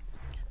cough.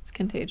 It's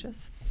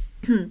contagious.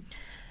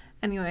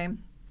 Anyway,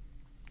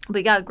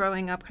 but yeah,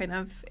 growing up kind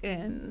of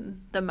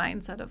in the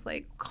mindset of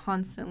like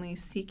constantly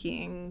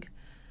seeking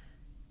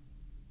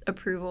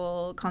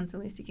approval,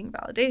 constantly seeking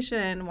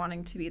validation,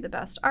 wanting to be the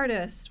best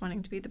artist,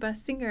 wanting to be the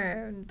best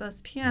singer and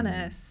best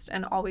pianist,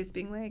 and always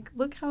being like,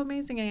 look how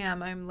amazing I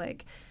am. I'm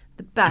like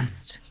the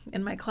best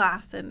in my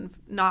class, and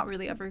not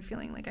really ever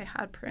feeling like I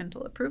had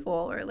parental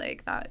approval or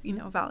like that, you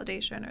know,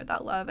 validation or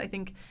that love. I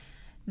think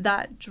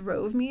that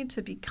drove me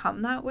to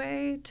become that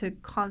way, to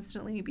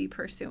constantly be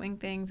pursuing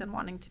things and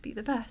wanting to be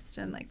the best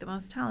and like the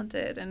most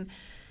talented. And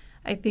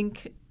I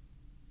think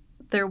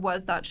there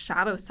was that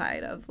shadow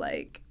side of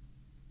like,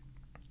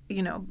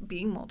 you know,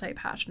 being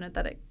multi-passionate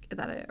that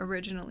it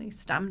originally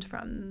stemmed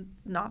from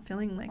not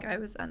feeling like I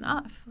was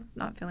enough,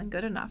 not feeling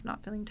good enough,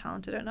 not feeling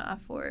talented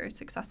enough or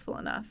successful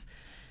enough.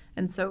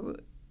 And so,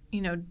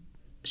 you know,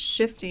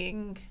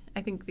 shifting,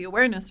 I think the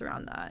awareness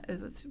around that, it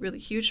was really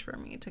huge for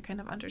me to kind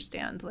of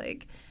understand,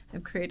 like,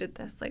 I've created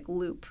this like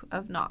loop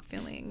of not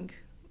feeling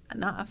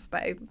enough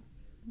by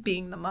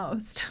being the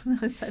most,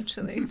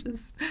 essentially,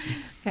 just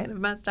kind of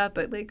messed up,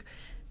 but like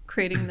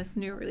creating this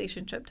new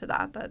relationship to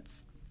that.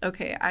 That's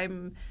okay.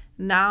 I'm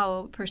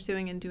now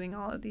pursuing and doing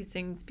all of these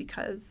things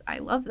because I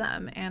love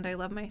them and I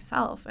love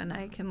myself, and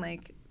I can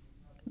like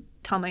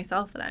tell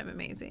myself that I'm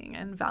amazing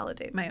and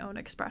validate my own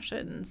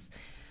expressions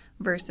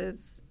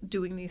versus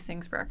doing these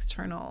things for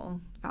external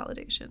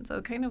validation.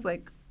 So kind of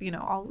like, you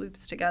know, all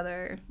loops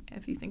together.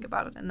 If you think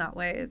about it in that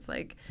way, it's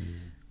like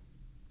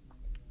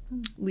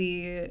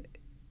we,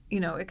 you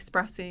know,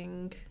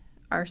 expressing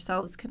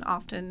ourselves can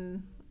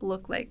often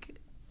look like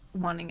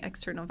wanting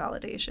external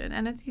validation,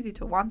 and it's easy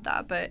to want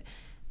that, but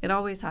it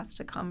always has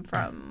to come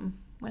from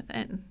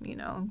within. You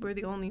know, we're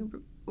the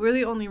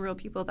only real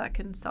people that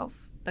can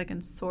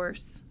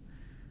source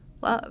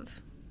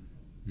love.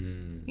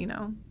 You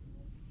know.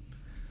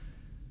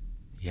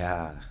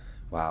 Yeah.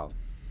 Wow.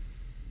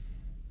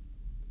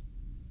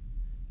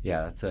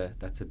 Yeah,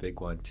 that's a big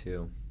one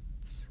too.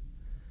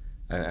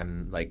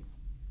 I'm like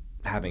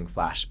having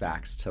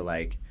flashbacks to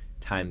like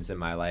times in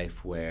my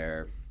life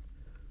where,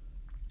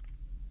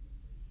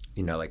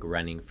 you know, like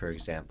running, for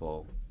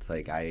example. It's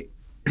like I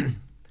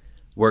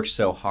worked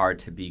so hard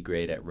to be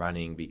great at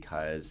running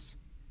because,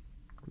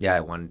 yeah,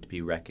 I wanted to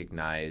be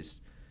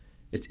recognized.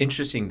 It's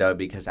interesting though,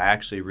 because I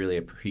actually really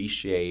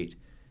appreciate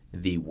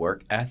the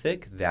work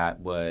ethic that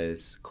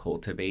was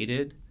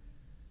cultivated,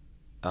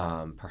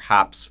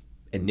 perhaps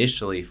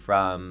initially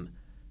from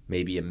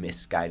maybe a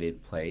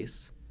misguided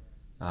place,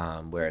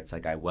 where it's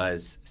like I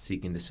was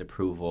seeking this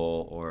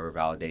approval or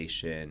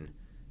validation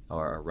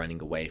or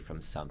running away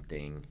from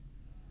something,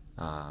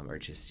 or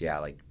just, yeah,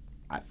 like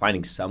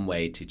finding some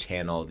way to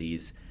channel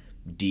these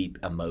deep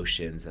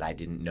emotions that I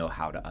didn't know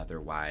how to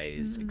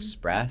otherwise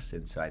express.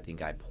 And so I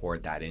think I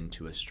poured that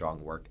into a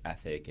strong work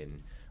ethic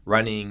and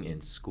running,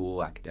 in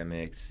school,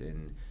 academics,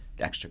 and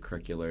the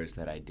extracurriculars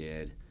that I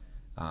did.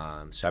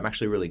 So I'm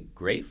actually really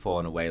grateful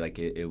in a way. Like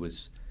it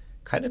was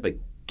kind of a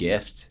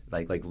gift.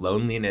 Like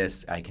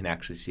loneliness, I can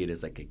actually see it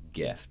as like a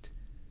gift,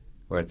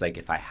 where it's like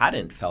if I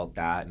hadn't felt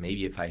that,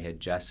 maybe if I had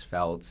just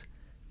felt,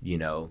 you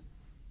know,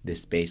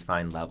 this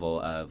baseline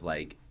level of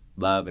like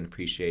love and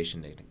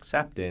appreciation and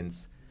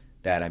acceptance,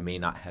 that I may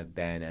not have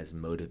been as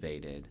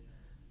motivated.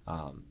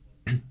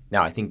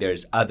 Now, I think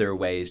there's other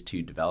ways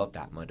to develop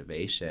that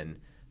motivation.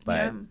 But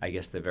Yeah. I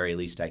guess the very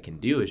least I can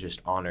do is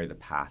just honor the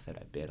path that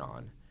I've been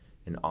on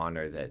and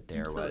honor that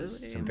there was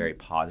Absolutely. some very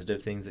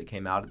positive things that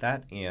came out of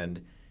that.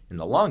 And in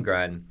the long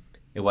run,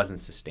 it wasn't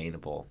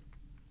sustainable.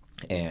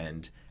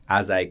 And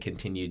as I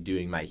continued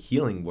doing my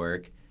healing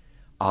work,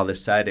 all of a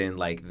sudden,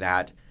 like,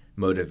 that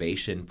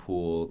motivation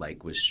pool,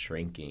 like, was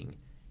shrinking,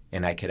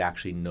 and I could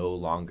actually no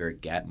longer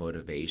get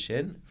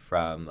motivation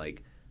from,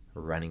 like,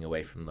 running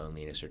away from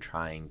loneliness or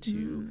trying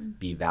to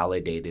be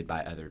validated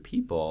by other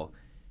people.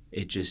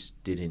 It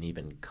just didn't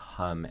even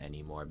come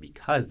anymore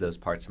because those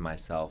parts of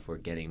myself were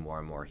getting more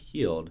and more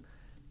healed.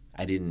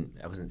 I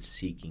wasn't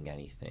seeking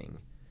anything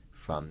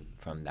from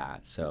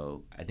that.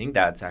 So I think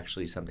that's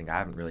actually something I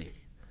haven't really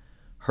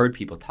heard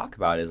people talk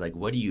about, is like,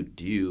 what do you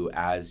do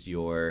as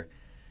your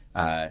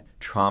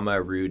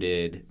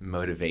trauma-rooted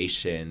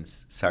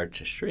motivations start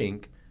to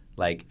shrink?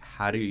 Like,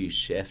 how do you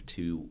shift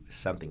to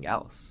something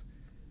else?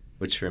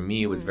 Which for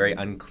me was very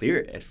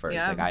unclear at first.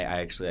 Yeah. Like, I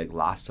actually, like,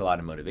 lost a lot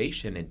of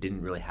motivation and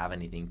didn't really have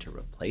anything to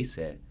replace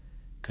it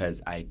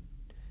because I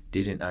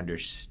didn't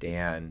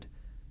understand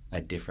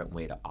a different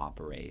way to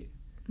operate.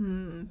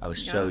 I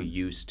was so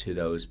used to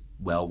those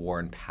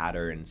well-worn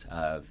patterns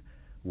of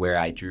where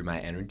I drew my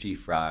energy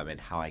from and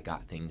how I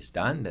got things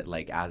done that,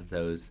 like, as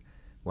those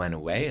went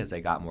away, as I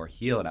got more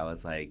healed, I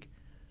was like,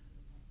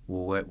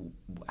 what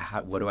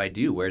do I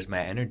do? Where's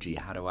my energy?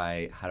 How do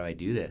I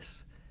do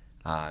this?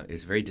 It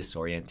was very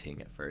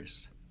disorienting at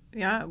first.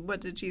 Yeah. What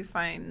did you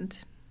find,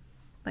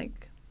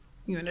 like,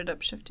 you ended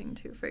up shifting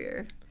to for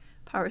your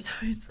power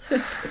source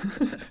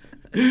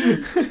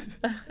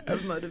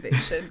of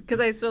motivation? Because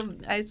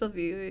I still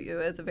view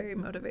you as a very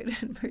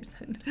motivated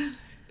person.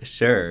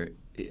 Sure.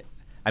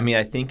 I mean,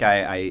 I think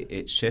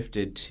it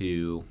shifted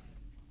to,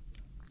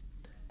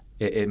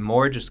 it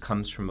more just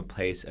comes from a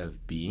place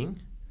of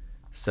being.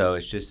 So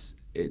it's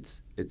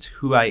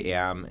who I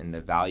am and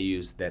the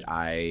values that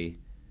I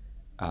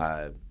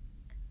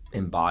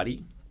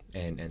embody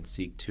and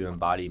seek to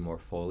embody more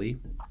fully.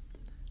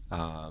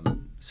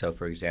 So,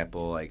 for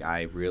example, like,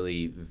 I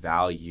really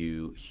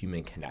value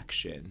human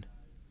connection.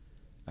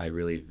 I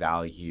really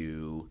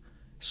value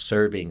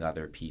serving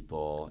other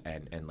people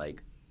and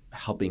like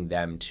helping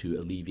them to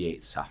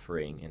alleviate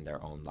suffering in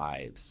their own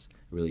lives. I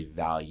really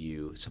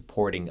value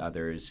supporting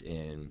others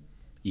in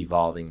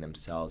evolving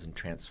themselves and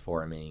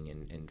transforming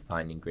and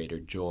finding greater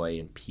joy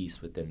and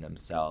peace within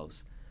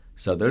themselves.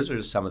 So those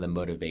are some of the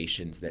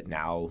motivations that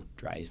now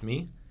drive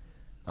me.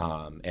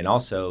 And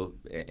also,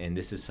 and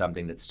this is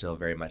something that's still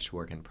very much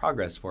work in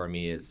progress for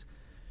me, is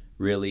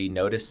really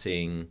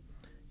noticing,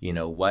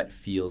 what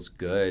feels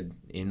good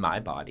in my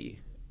body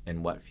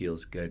and what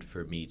feels good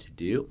for me to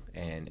do,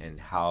 and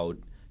how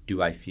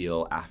do I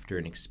feel after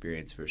an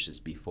experience versus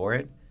before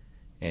it,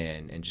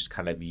 and just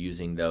kind of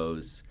using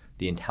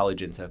the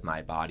intelligence of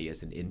my body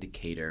as an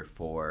indicator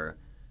for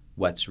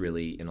what's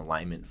really in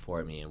alignment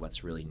for me and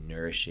what's really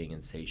nourishing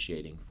and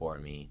satiating for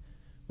me,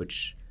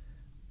 which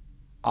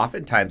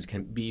oftentimes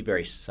can be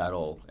very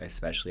subtle,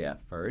 especially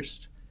at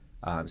first.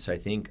 So I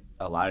think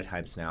a lot of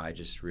times now I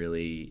just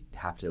really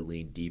have to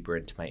lean deeper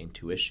into my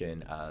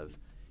intuition of,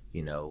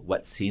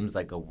 what seems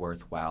like a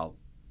worthwhile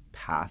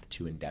path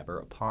to endeavor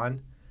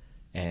upon.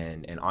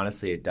 And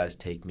honestly, it does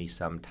take me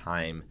some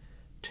time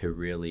to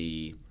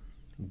really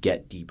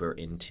get deeper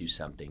into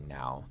something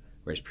now.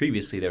 Whereas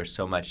previously there was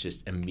so much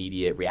just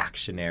immediate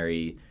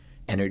reactionary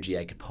energy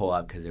I could pull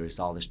up because there was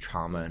all this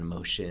trauma and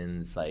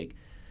emotions, like,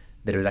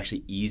 that it was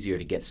actually easier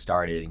to get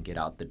started and get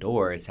out the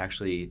door. It's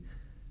actually,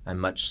 I'm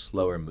much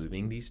slower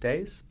moving these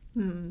days.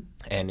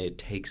 And it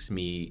takes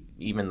me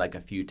even like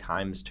a few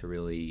times to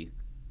really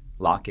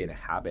lock in a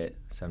habit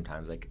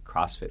sometimes, like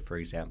CrossFit, for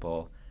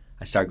example.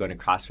 I started going to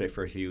CrossFit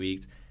for a few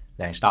weeks,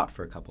 then I stopped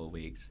for a couple of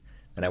weeks.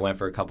 Then I went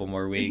for a couple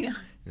more weeks,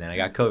 and then I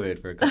got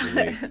COVID for a couple of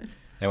weeks. Then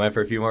I went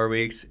for a few more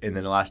weeks, and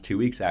then the last 2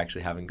 weeks I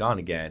actually haven't gone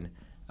again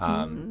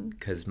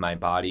because my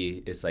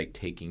body is, like,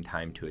 taking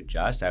time to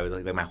adjust. I was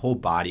like my whole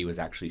body was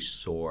actually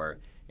sore,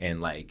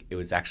 and, like, it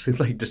was actually,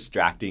 like,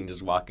 distracting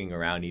just walking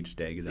around each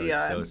day because I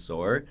was so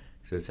sore.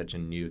 So it was such a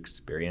new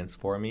experience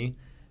for me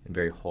and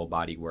very whole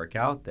body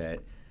workout that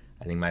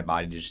I think my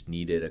body just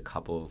needed a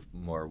couple of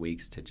more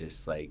weeks to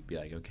just, like, be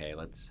like, okay,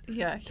 let's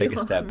take a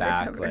step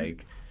back.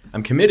 Like,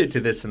 I'm committed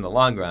to this in the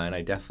long run.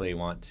 I definitely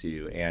want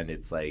to. And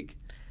it's, like,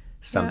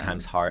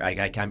 sometimes hard.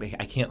 I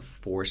can't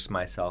force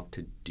myself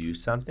to do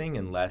something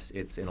unless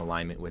it's in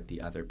alignment with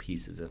the other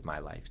pieces of my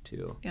life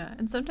too. Yeah.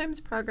 And sometimes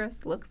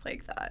progress looks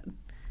like that.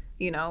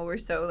 We're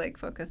so, like,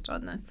 focused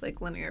on this, like,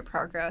 linear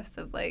progress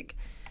of, like,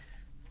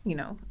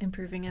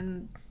 improving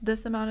in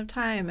this amount of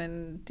time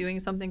and doing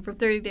something for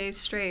 30 days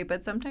straight.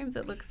 But sometimes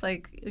it looks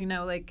like,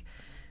 like,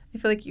 I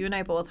feel like you and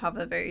I both have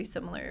a very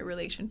similar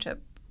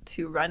relationship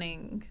to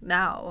running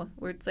now,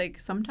 where it's like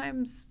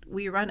sometimes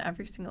we run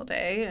every single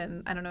day,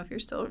 and I don't know if you're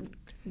still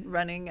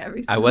running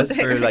every single day. I was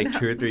for right like now.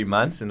 2 or 3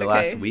 months, and the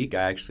last week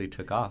I actually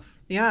took off.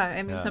 Yeah,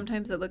 I mean,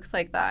 sometimes it looks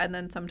like that, and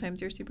then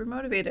sometimes you're super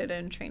motivated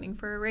and training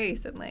for a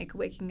race and, like,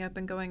 waking up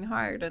and going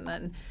hard, and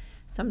then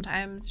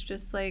sometimes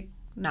just, like,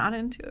 not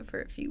into it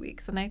for a few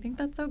weeks. And I think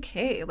that's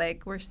okay.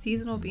 Like, we're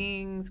seasonal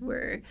beings.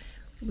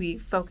 We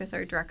focus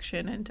our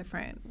direction in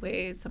different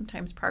ways.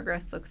 Sometimes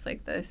progress looks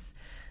like this,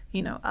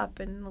 up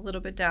and a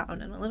little bit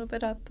down and a little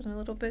bit up and a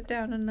little bit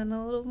down and then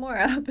a little more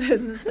up.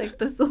 And it's like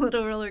this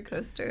little roller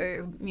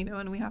coaster,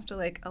 and we have to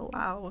like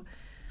allow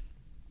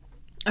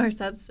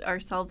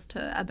ourselves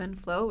to ebb and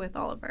flow with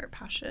all of our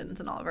passions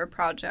and all of our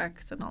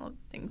projects and all of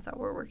the things that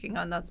we're working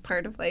on. That's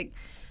part of like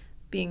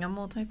being a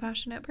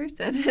multi-passionate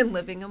person and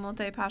living a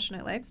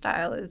multi-passionate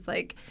lifestyle. Is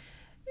like,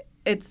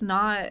 it's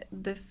not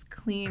this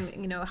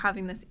clean,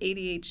 having this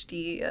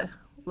ADHD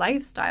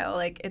lifestyle.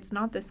 Like, it's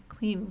not this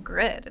clean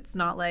grid. It's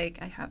not like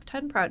I have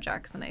 10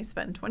 projects and I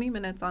spend 20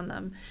 minutes on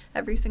them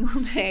every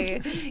single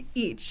day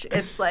each.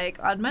 It's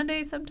like on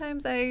Monday,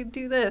 sometimes I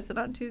do this, and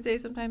on Tuesday,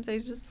 sometimes I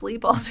just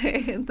sleep all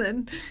day. And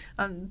then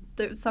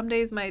some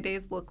days my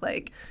days look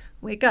like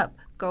wake up,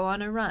 go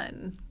on a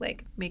run,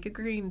 like make a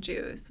green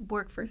juice,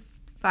 work for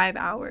 5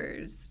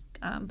 hours,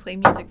 play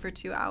music for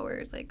 2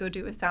 hours, like go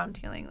do a sound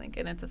healing, like,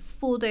 and it's a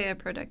full day of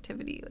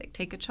productivity, like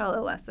take a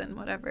cello lesson,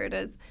 whatever it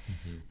is.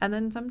 And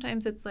then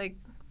sometimes it's like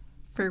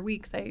for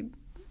weeks I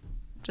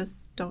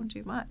just don't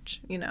do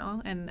much,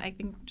 and I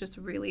think just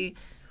really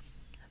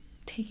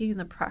taking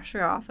the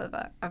pressure off of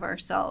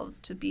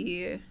ourselves to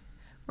be,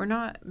 we're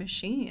not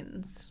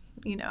machines,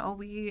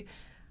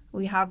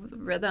 we have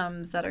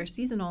rhythms that are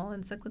seasonal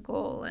and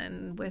cyclical,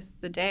 and with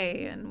the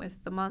day and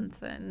with the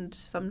month, and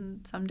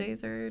some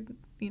days are,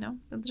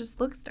 it just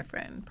looks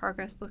different.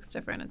 Progress looks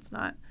different. It's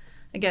not,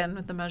 again,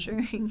 with the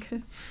measuring,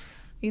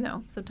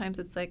 sometimes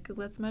it's like,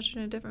 let's measure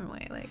in a different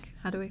way. Like,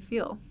 how do I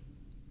feel?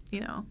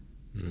 What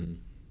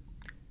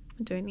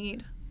do I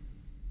need?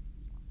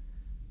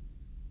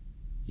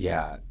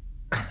 Yeah.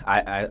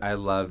 I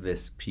love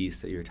this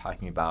piece that you're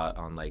talking about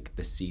on like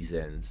the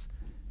seasons.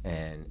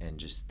 And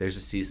just there's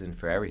a season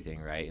for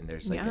everything, right? And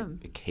there's like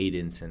a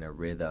cadence and a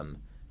rhythm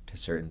to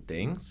certain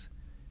things.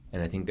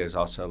 And I think there's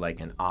also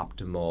like an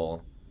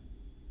optimal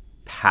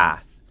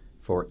path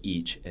for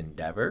each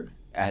endeavor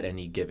at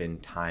any given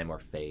time or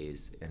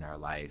phase in our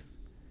life.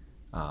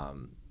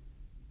 And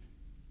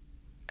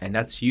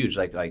that's huge.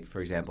 Like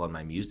for example, in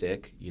my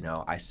music,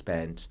 I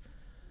spent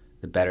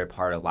the better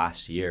part of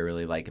last year,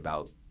 really like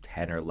about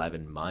 10 or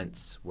 11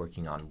 months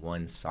working on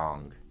one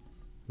song.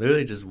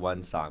 Literally just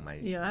one song,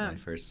 my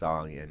first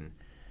song. And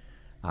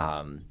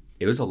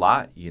it was a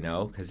lot,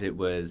 because it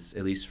was,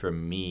 at least for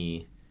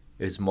me,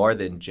 it was more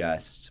than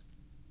just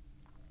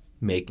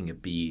making a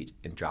beat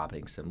and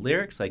dropping some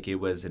lyrics. Like, it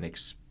was an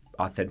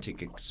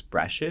authentic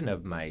expression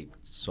of my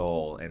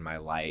soul and my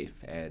life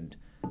and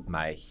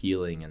my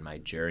healing and my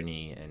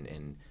journey.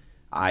 And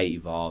I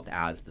evolved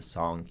as the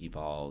song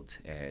evolved.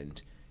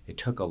 And it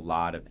took a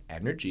lot of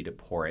energy to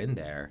pour in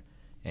there.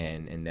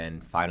 And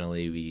then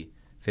finally we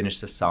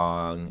finished the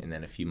song, and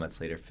then a few months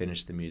later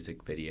finished the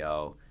music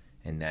video,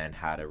 and then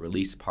had a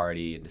release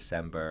party in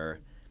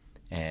December.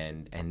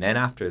 And then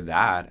after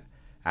that,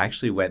 I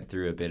actually went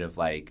through a bit of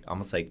like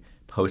almost like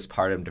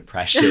postpartum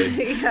depression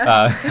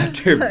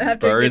after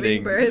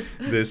birthing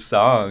this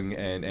song,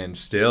 and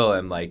still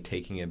am like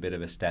taking a bit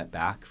of a step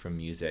back from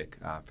music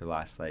for the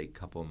last like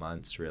couple of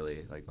months,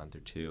 really, like month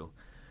or two.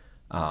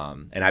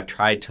 And I've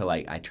tried to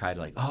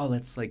oh,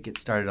 let's like get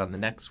started on the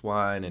next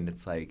one, and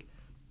it's like,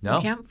 no,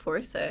 you can't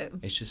force it.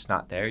 It's just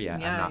not there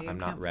yet. Yeah, I'm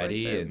not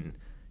ready. And,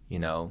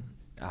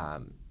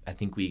 I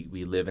think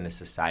we live in a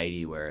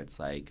society where it's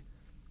like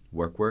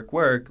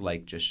work,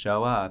 like just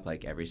show up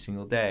like every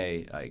single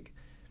day. Like,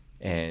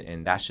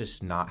 and that's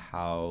just not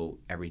how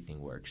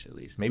everything works, at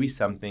least. Maybe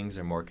some things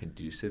are more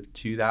conducive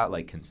to that,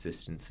 like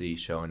consistency,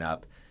 showing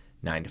up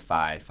 9 to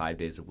 5, 5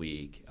 days a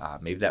week.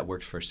 Maybe that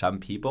works for some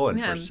people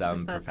and for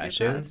some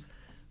professions.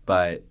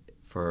 But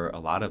for a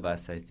lot of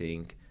us, I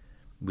think,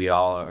 we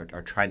all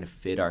are trying to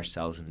fit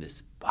ourselves in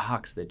this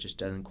box that just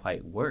doesn't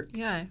quite work.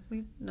 Yeah,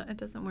 it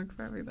doesn't work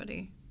for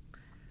everybody.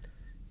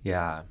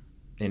 Yeah,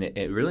 and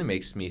it really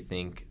makes me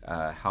think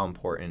how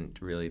important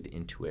really the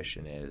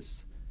intuition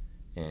is.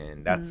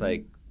 And that's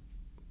like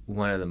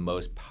one of the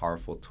most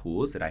powerful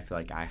tools that I feel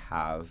like I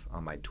have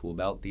on my tool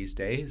belt these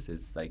days,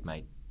 is like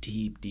my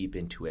deep, deep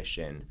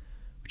intuition,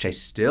 which I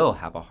still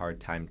have a hard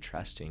time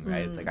trusting,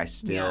 right? It's like I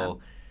still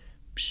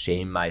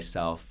shame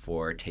myself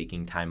for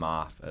taking time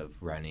off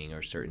of running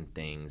or certain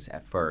things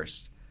at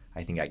first.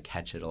 I think I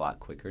catch it a lot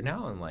quicker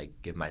now and like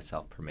give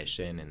myself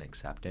permission and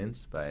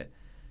acceptance. But,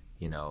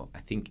 I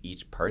think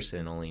each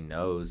person only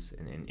knows,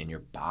 and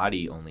your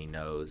body only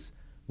knows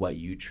what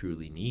you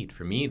truly need.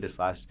 For me, this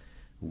last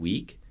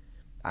week,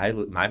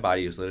 my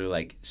body was literally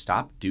like,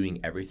 stop doing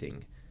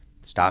everything.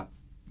 Stop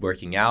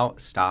working out,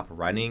 stop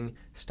running,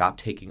 stop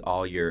taking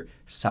all your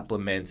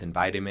supplements and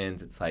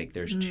vitamins. It's like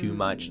there's too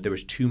much. There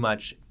was too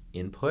much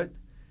input,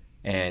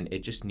 and it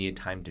just needed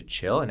time to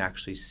chill and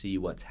actually see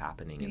what's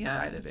happening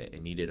inside of it.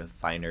 It needed a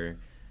finer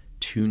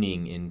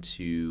tuning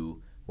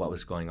into what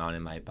was going on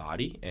in my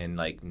body. And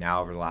like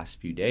now, over the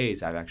last few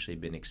days, I've actually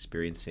been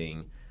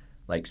experiencing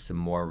like some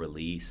more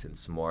release and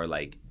some more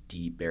like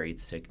deep buried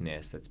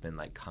sickness that's been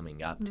like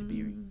coming up to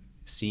be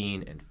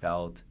seen and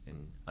felt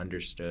and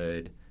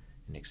understood.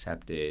 and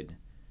accepted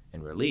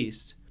and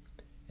released.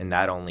 And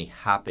that only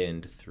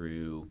happened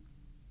through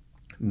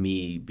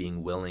me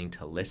being willing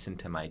to listen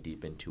to my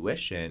deep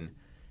intuition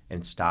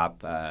and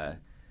stop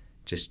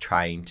just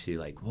trying to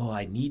like, whoa,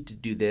 I need to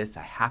do this.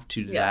 I have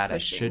to do that. I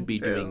should be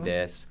doing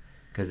this.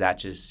 Because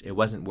it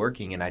wasn't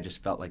working, and I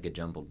just felt like a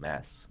jumbled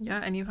mess. Yeah,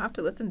 and you have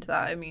to listen to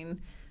that. I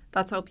mean,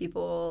 that's how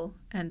people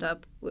end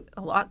up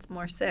a lot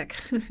more sick,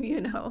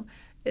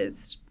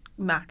 is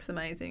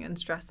maximizing and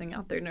stressing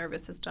out their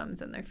nervous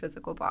systems and their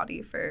physical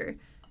body for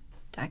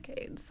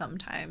decades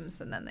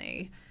sometimes. And then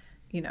they,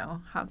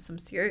 have some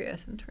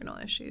serious internal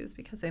issues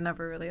because they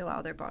never really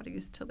allow their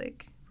bodies to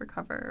like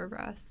recover or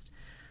rest.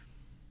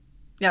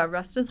 Yeah,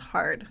 rest is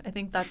hard. I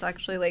think that's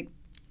actually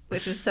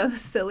which is so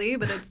silly,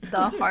 but it's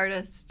the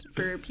hardest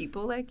for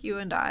people like you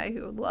and I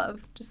who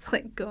love just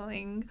like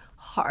going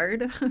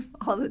hard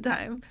all the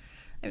time.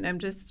 I mean,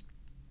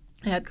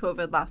 I had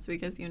COVID last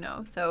week, as you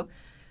know, so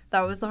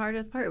that was the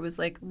hardest part. It was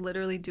like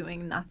literally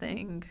doing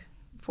nothing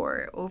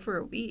for over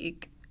a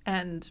week.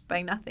 And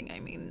by nothing, I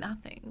mean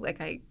nothing.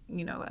 Like I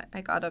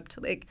got up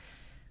to like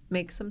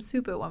make some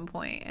soup at one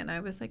point and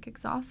I was like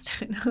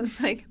exhausted. I was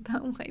like,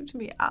 that wiped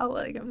me out.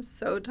 Like I'm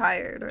so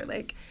tired. Or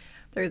like,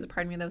 there was a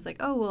part of me that was like,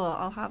 oh, well,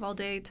 I'll have all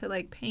day to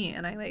like paint.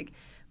 And I like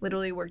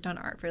literally worked on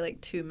art for like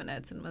 2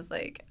 minutes and was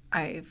like,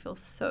 I feel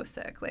so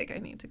sick. Like I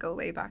need to go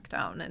lay back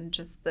down. And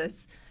just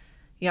this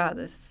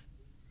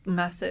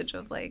message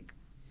of like,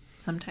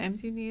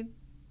 sometimes you need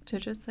to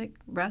just like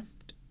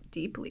rest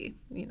deeply,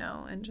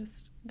 and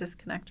just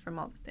disconnect from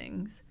all the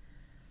things.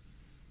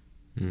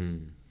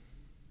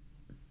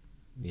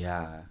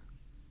 Yeah.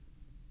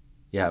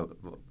 Yeah.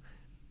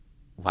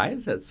 Why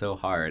is that so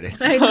hard?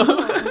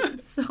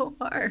 It's so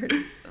hard.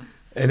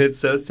 And it's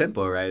so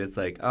simple, right? It's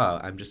like, oh,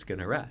 I'm just going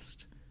to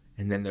rest.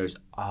 And then there's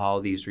all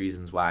these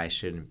reasons why I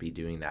shouldn't be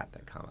doing that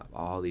come up.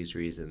 All these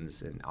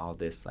reasons and all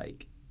this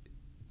like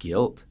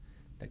guilt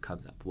that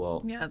comes up.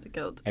 Well, yeah, the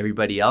guilt.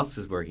 Everybody else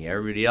is working.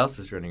 Everybody else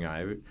is running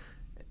around.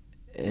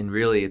 And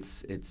really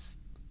it's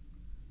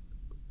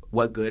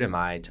what good am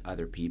I to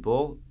other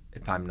people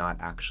if I'm not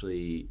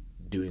actually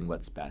doing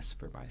what's best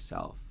for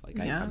myself? Like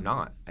I'm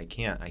not. I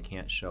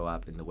can't show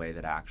up in the way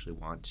that I actually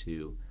want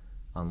to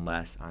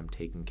unless I'm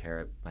taking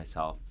care of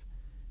myself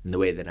in the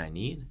way that I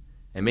need.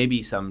 And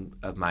maybe some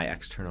of my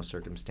external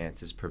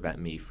circumstances prevent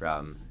me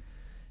from,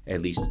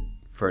 at least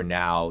for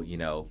now,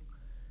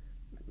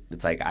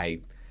 it's like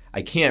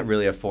I can't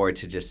really afford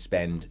to just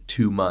spend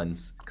 2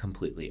 months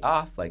completely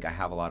off. Like I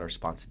have a lot of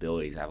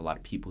responsibilities. I have a lot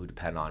of people who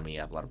depend on me.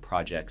 I have a lot of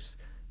projects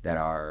that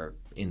are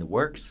in the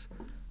works.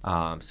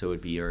 So it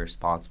would be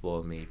irresponsible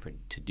of me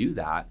to do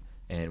that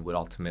and would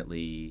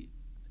ultimately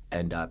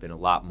end up in a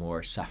lot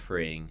more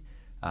suffering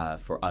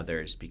for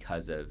others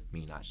because of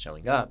me not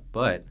showing up.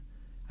 But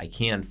I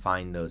can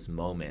find those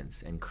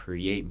moments and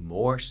create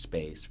more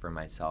space for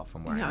myself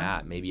from where I'm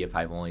at. Maybe if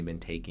I've only been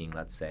taking,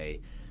 let's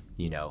say,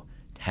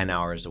 10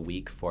 hours a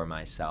week for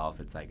myself,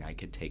 it's like I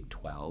could take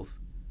 12.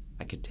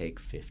 I could take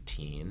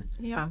 15.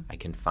 Yeah. I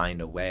can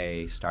find a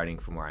way, starting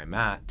from where I'm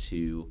at,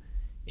 to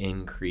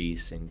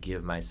increase and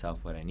give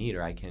myself what I need.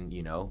 Or I can,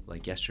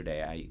 like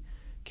yesterday, I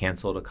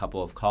canceled a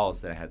couple of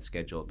calls that I had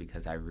scheduled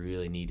because I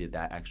really needed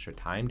that extra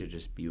time to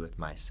just be with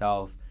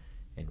myself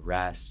and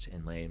rest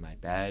and lay in my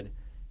bed.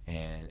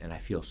 And I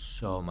feel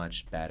so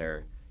much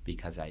better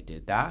because I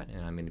did that.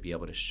 And I'm going to be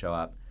able to show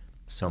up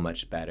so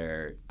much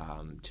better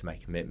to my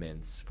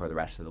commitments for the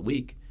rest of the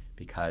week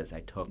because I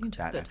took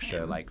that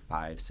extra like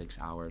 5-6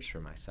 hours for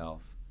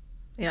myself.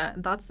 Yeah,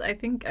 I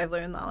think I've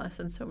learned that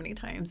lesson so many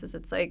times is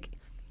it's like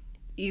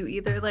you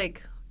either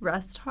like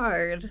rest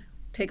hard,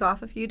 take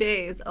off a few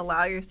days,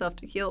 allow yourself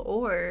to heal,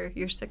 or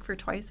you're sick for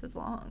twice as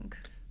long.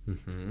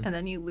 Mm-hmm. And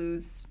then you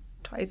lose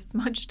twice as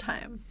much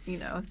time,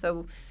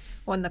 So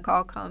when the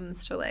call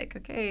comes to like,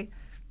 okay,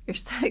 you're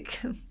sick,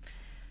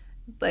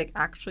 like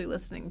actually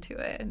listening to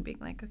it and being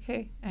like,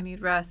 okay, I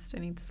need rest, I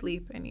need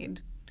sleep, I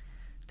need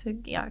to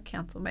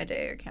cancel my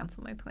day or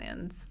cancel my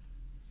plans.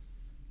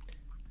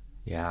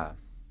 Yeah,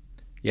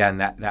 and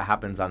that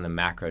happens on the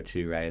macro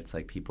too, right? It's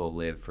like people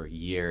live for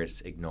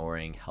years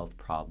ignoring health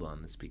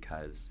problems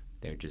because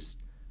they're just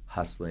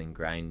hustling,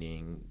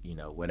 grinding,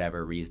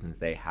 whatever reasons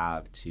they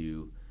have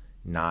to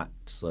not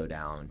slow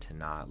down, to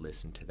not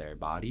listen to their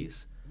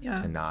bodies,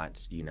 to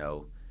not,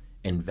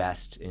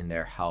 invest in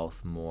their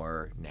health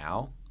more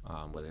now.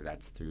 Whether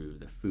that's through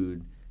the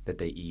food that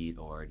they eat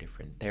or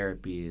different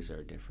therapies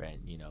or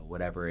different,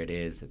 whatever it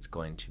is that's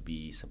going to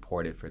be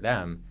supportive for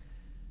them,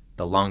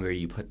 the longer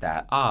you put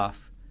that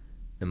off,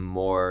 the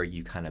more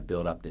you kind of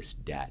build up this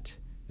debt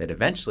that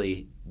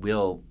eventually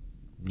will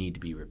need to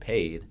be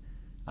repaid.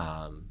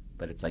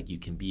 But it's like you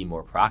can be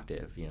more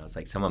proactive. It's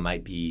like someone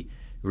might be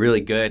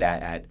really good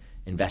at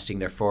investing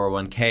their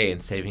 401k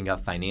and saving up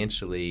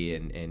financially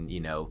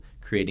and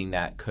creating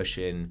that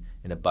cushion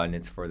and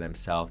abundance for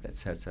themselves that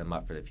sets them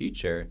up for the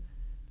future,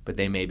 but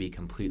they may be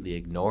completely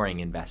ignoring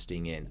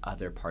investing in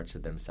other parts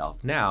of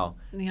themselves now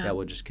that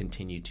will just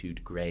continue to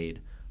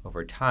degrade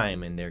over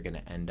time, and they're going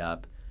to end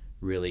up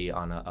really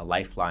on a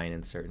lifeline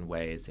in certain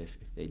ways if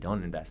they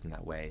don't invest in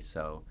that way.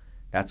 So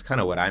that's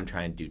kind of what I'm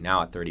trying to do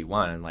now at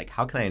 31. And like,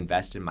 how can I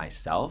invest in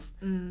myself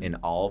in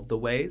all of the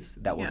ways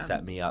that will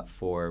set me up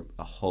for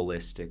a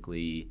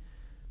holistically,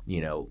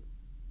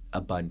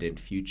 abundant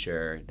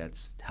future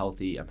that's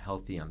healthy,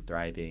 I'm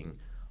thriving,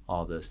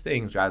 all those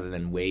things, rather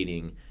than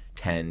waiting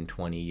 10,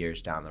 20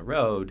 years down the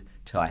road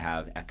till I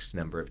have X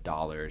number of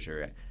dollars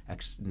or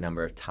X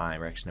number of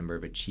time or X number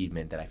of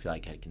achievement that I feel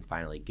like I can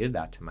finally give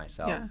that to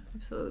myself. Yeah,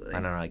 absolutely. I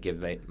don't know, I give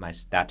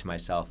that to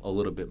myself a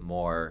little bit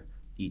more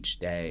each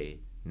day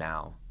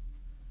now.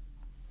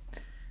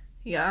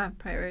 Yeah,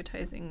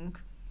 prioritizing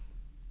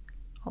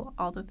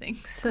all the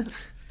things.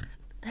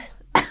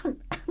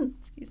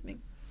 Excuse me.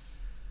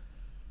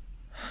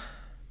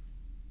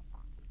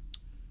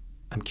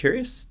 I'm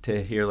curious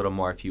to hear a little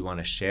more if you want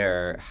to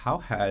share. How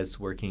has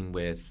working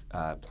with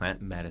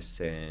plant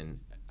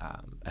medicine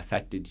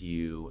affected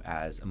you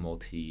as a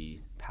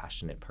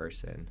multi-passionate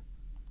person?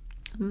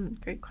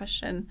 Great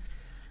question.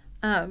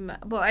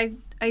 Well,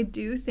 I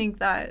do think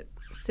that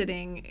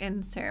sitting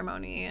in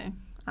ceremony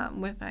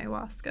with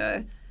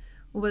ayahuasca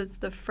was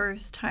the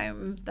first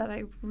time that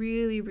I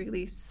really,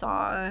 really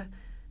saw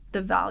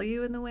the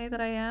value in the way that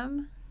I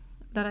am,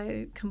 that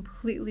I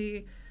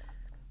completely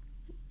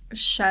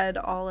shed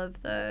all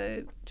of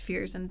the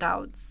fears and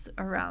doubts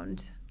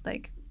around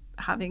like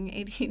having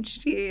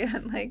ADHD,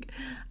 and like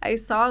I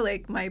saw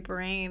like my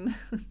brain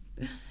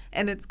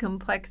and its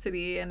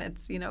complexity and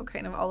its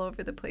kind of all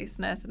over the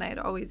placeness, and I had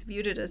always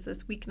viewed it as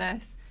this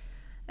weakness.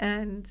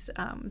 And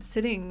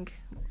sitting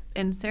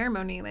in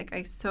ceremony, like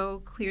I so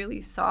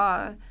clearly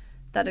saw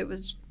that it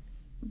was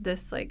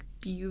this like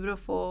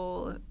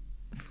beautiful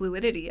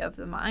fluidity of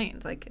the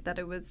mind, like that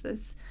it was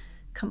this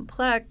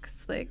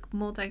complex, like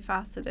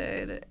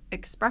multifaceted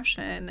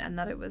expression, and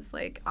that it was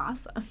like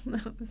awesome.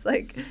 It was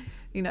like,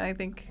 I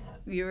think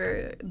you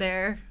were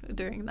there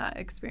during that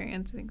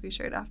experience. I think we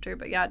shared after,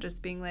 but yeah,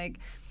 just being like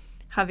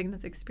having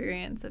this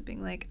experience of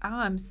being like, oh,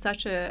 I'm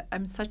such a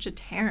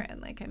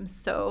Terran, like I'm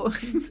so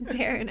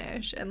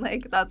Terranish, and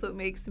like that's what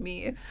makes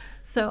me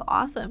so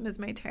awesome is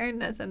my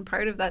Terranness. And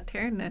part of that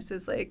Terranness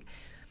is like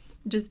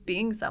just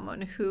being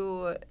someone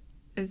who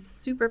is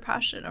super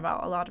passionate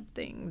about a lot of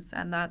things,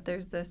 and that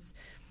there's this,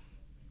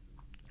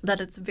 that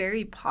it's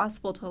very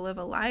possible to live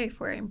a life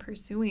where I'm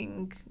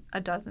pursuing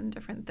a dozen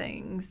different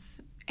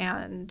things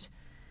and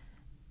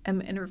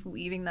am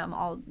interweaving them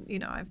all.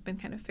 I've been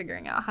kind of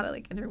figuring out how to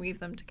like interweave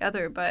them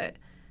together, but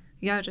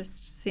yeah,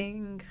 just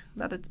seeing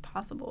that it's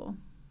possible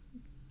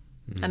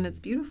and it's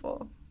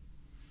beautiful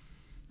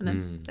and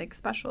it's like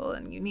special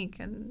and unique,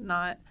 and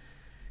not,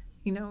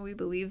 we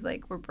believe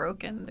like we're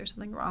broken, there's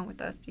something wrong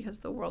with us because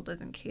the world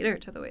doesn't cater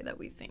to the way that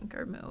we think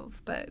or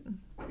move, but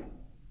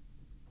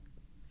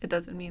it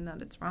doesn't mean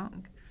that it's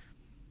wrong.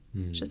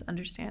 It's just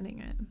understanding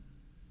it.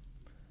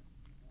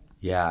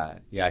 Yeah,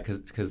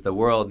 because the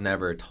world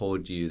never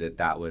told you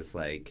that was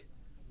like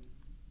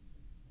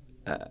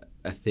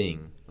a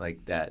thing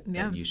like that,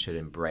 that you should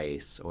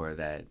embrace, or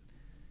that,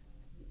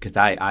 because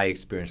I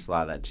experienced a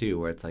lot of that too,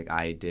 where it's like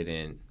I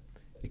didn't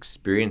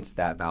experience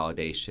that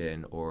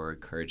validation or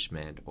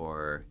encouragement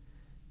or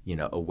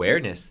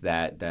awareness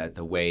that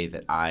the way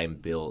that I'm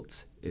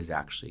built is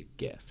actually a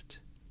gift.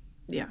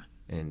 Yeah,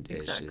 and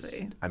exactly. It's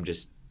just, I'm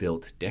just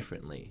built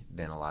differently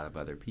than a lot of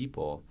other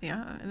people.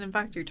 Yeah, and in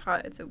fact you're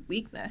taught it's a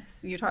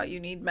weakness. You're taught you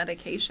need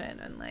medication,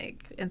 and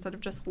like instead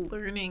of just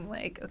learning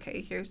like,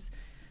 okay, here's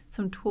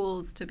some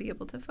tools to be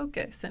able to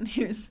focus, and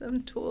here's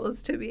some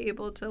tools to be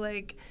able to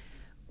like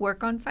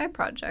work on 5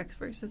 projects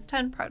versus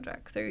 10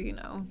 projects, or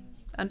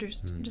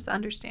just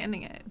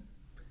understanding it.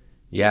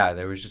 Yeah,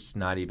 there was just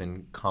not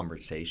even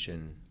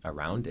conversation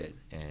around it.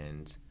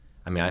 And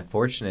I mean, I'm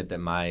fortunate that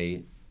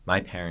my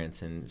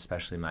parents, and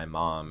especially my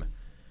mom,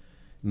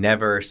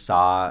 never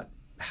saw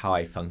how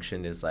I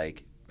functioned as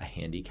like a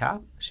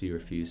handicap. She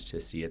refused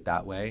to see it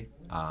that way,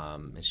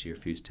 and she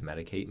refused to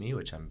medicate me,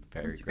 which I'm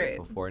very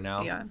grateful for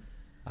now.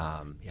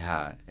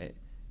 Yeah.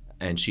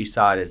 And she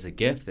saw it as a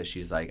gift, that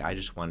she's like, I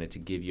just wanted to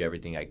give you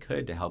everything I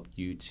could to help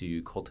you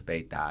to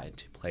cultivate that and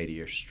to play to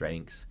your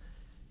strengths.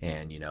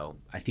 And,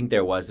 I think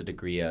there was a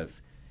degree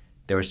of,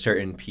 there were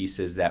certain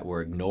pieces that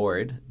were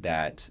ignored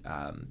that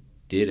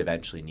did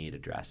eventually need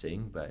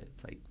addressing, but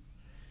it's like,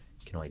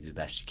 you can only do the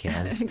best you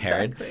can as a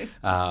parent.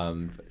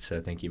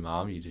 So thank you,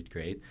 Mom. You did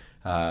great.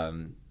 But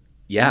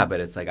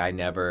it's like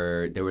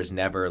there was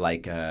never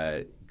like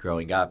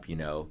growing up,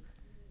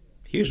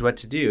 here's what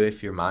to do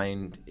if your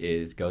mind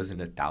goes in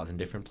 1,000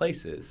 different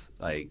places.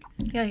 Like,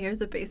 yeah, here's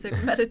a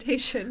basic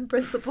meditation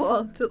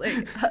principle to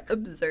like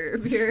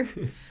observe your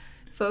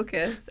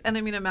focus. And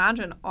I mean,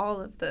 imagine all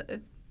of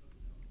the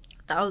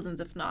thousands,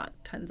 if not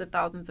tens of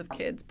thousands of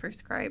kids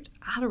prescribed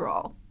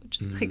Adderall,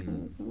 which is like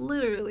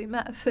literally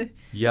meth.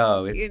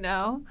 Yo, it's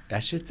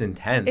that shit's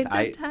intense. It's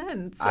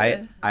intense.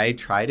 I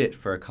tried it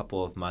for a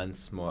couple of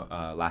months more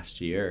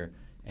last year,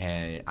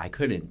 and I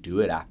couldn't do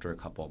it after a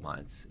couple of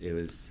months. It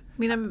was, I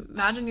mean,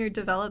 imagine your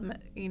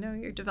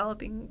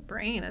developing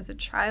brain as a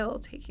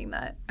child taking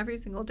that every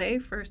single day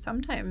for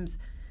sometimes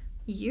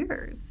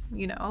years,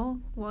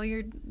 while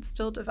you're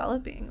still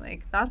developing.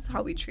 Like, that's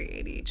how we treat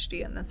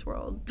ADHD in this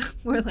world.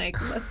 We're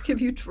like, let's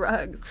give you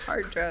drugs,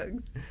 hard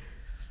drugs.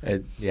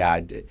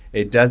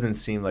 It doesn't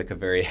seem like a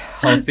very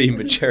healthy,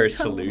 mature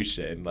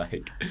solution.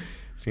 Like,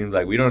 seems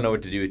like we don't know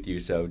what to do with you,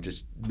 so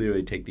just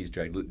literally take these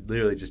drugs.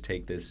 Literally just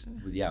take this.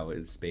 Yeah,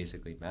 it's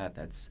basically meth.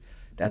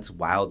 That's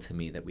wild to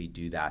me that we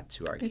do that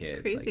to our kids.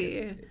 It's crazy. Like,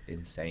 it's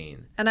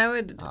insane. And I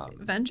would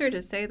venture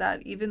to say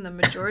that even the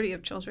majority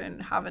of children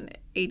have an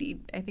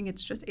I think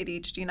it's just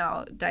ADHD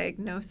now,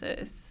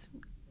 diagnosis,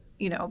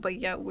 but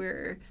yet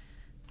we're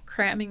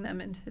cramming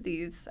them into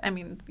these. I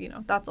mean,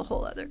 that's a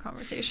whole other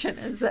conversation,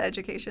 is the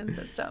education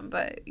system.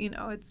 But,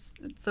 it's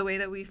the way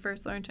that we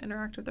first learn to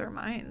interact with our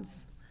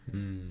minds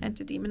and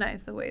to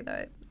demonize the way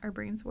that our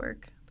brains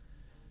work.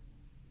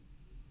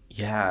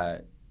 Yeah.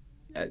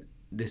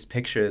 This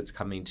picture that's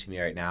coming to me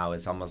right now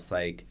is almost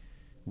like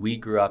we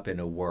grew up in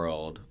a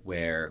world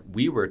where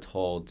we were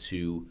told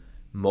to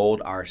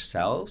mold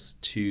ourselves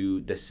to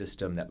the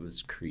system that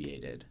was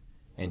created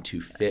and to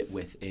fit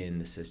within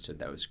the system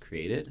that was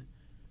created,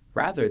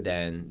 rather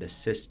than the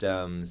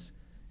systems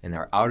in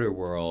our outer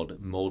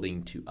world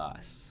molding to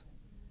us.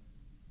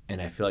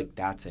 And I feel like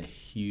that's a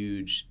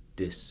huge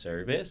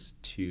disservice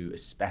to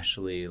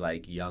especially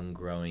like young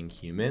growing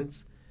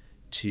humans,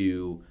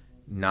 to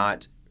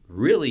not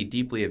really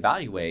deeply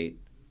evaluate,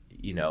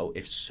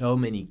 if so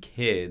many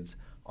kids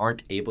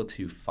aren't able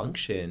to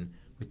function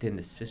within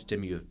the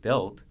system you have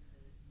built,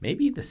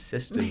 maybe the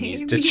system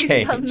needs to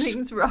change.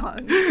 Something's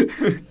wrong.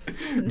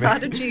 I'm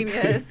not a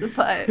genius,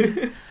 but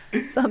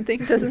something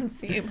doesn't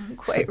seem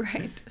quite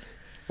right.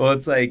 Well,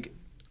 it's like,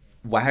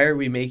 why are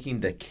we making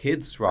the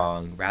kids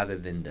wrong rather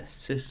than the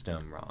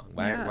system wrong?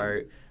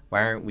 Why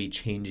aren't we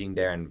changing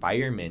their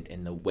environment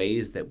and the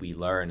ways that we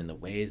learn and the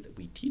ways that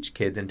we teach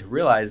kids, and to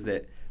realize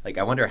that, like,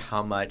 I wonder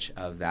how much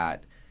of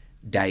that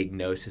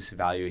diagnosis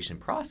evaluation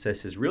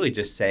process is really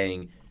just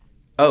saying,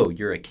 oh,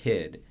 you're a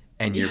kid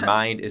and your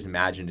mind is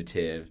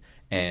imaginative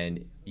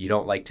and you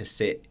don't like to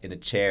sit in a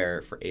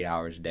chair for 8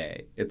 hours a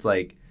day. It's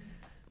like,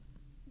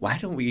 why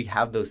don't we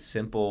have those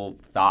simple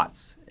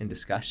thoughts and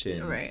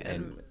discussions? Right.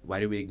 And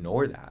why do we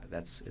ignore that?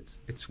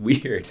 It's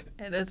weird.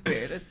 It is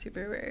weird. It's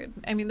super weird.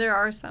 I mean, there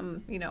are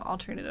some,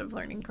 alternative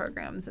learning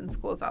programs in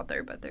schools out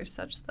there, but there's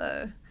such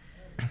the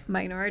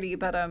minority.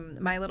 But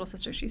my little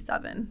sister, she's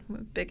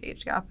 7, big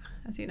age gap,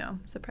 as you know,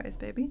 surprise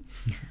baby.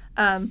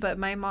 But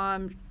my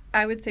mom,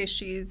 I would say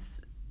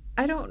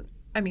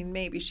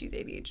maybe she's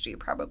ADHD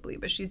probably,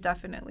 but she's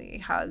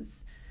definitely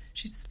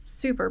she's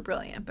super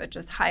brilliant, but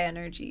just high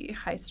energy,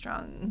 high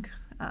strung,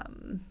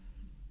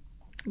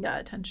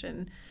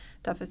 attention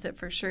deficit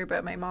for sure.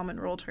 But my mom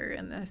enrolled her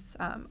in this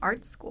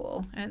art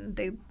school, and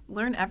they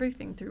learn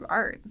everything through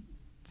art,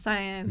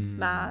 science,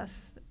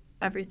 math,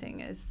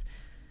 everything is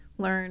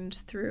learned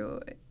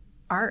through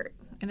art,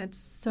 and it's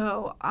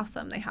so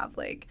awesome. They have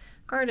like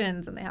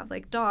gardens and they have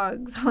like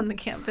dogs on the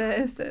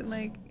campus, and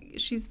like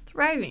she's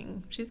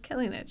thriving, she's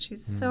killing it,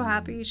 she's so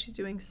happy, she's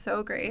doing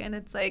so great. And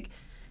it's like,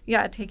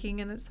 taking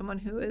in someone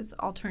who is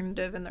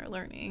alternative in their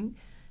learning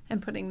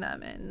and putting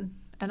them in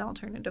an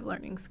alternative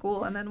learning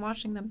school and then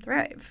watching them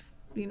thrive,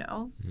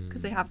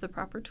 because they have the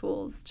proper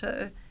tools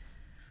to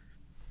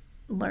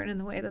learn in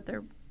the way that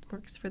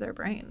works for their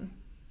brain.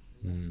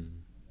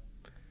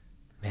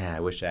 Man,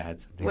 I wish I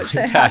had something like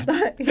that. Had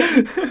that.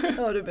 Yeah. That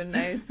would have been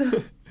nice.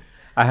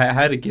 I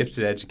had a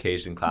gifted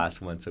education class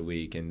once a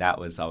week, and that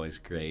was always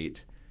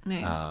great.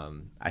 Nice.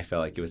 I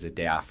felt like it was a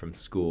day off from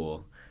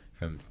school,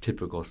 from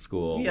typical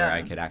school, where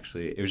I could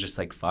it was just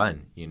like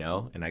fun,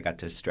 and I got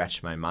to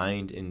stretch my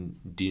mind in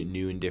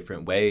new and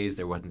different ways.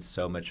 There wasn't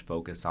so much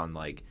focus on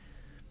like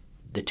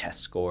the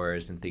test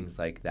scores and things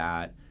like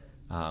that,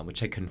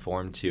 which I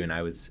conformed to, and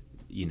I was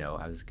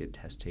a good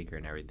test taker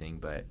and everything,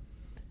 but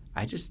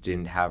I just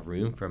didn't have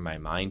room for my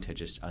mind to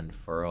just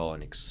unfurl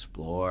and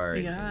explore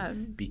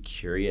and be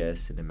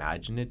curious and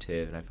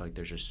imaginative. And I feel like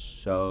there's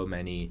just so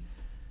many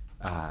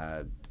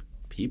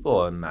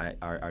people in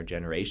our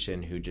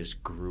generation who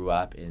just grew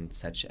up in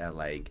such a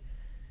like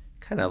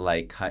kind of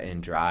like cut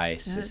and dry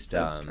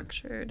system. It's so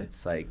structured.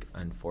 It's like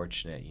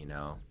unfortunate,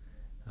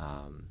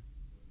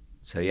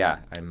 So yeah,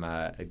 I'm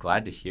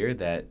glad to hear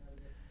that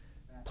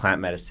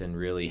plant medicine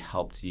really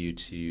helped you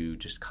to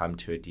just come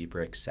to a deeper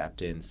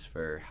acceptance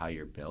for how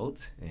you're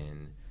built.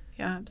 And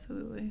yeah,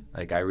 absolutely.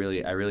 Like I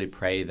really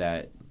pray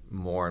that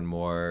more and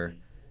more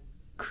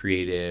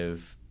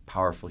creative,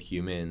 powerful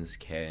humans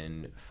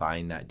can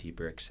find that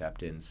deeper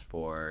acceptance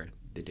for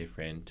the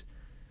different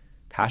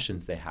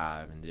passions they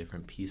have and the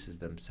different pieces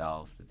of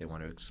themselves that they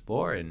want to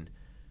explore. And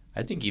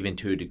I think even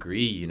to a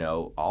degree,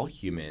 all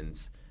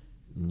humans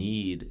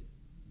need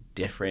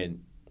different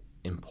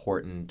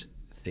important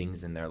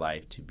things in their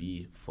life to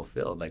be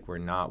fulfilled. Like, we're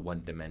not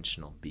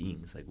one-dimensional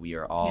beings. Like, we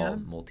are all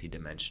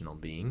multi-dimensional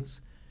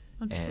beings.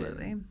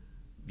 Absolutely. And,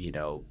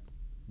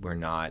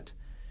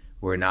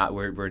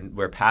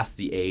 we're past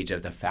the age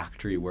of the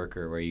factory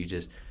worker where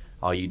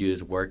all you do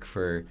is work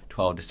for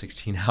 12 to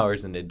 16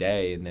 hours in a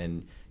day, and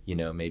then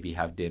maybe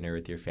have dinner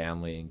with your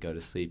family and go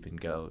to sleep and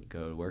go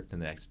to work the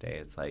next day.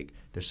 It's like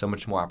there's so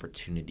much more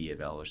opportunity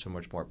available, so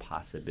much more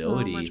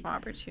possibility. So much more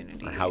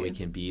opportunity. On how we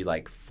can be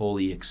like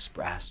fully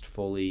expressed,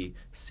 fully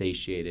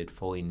satiated,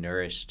 fully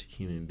nourished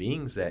human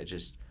beings that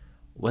just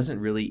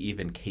wasn't really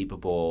even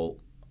capable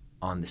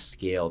on the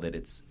scale that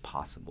it's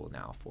possible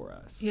now for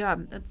us. Yeah,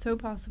 it's so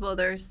possible.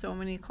 There's so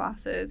many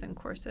classes and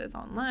courses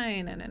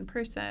online and in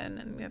person,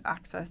 and we have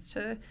access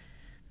to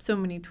so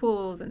many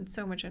tools and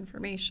so much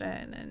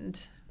information.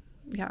 And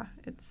yeah,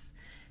 it's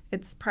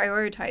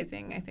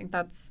prioritizing. I think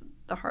that's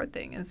the hard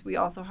thing, is we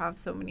also have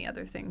so many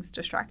other things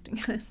distracting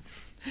us,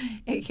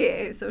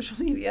 aka social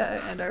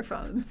media and our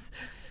phones.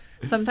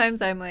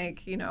 Sometimes I'm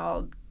like,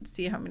 I'll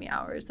see how many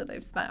hours that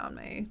I've spent on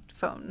my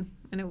phone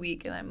in a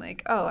week, and I'm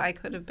like, oh, I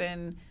could have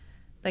been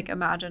like,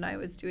 imagine I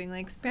was doing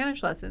like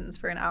Spanish lessons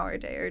for an hour a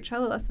day or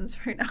cello lessons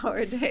for an hour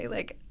a day.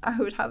 Like I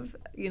would have,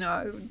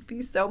 I would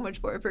be so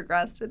much more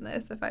progressed in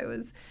this if I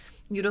was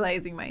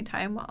utilizing my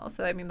time well.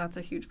 So, I mean, that's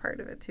a huge part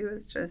of it too,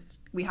 is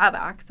just we have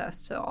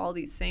access to all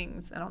these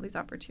things and all these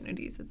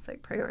opportunities. It's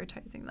like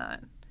prioritizing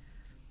that.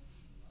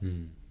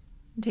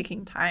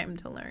 Taking time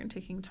to learn,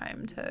 taking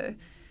time to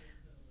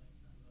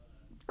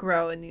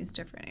grow in these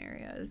different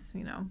areas,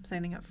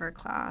 signing up for a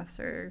class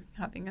or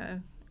having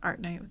a art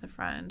night with a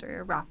friend or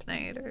a rap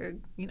night or,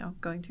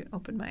 going to an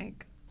open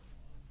mic.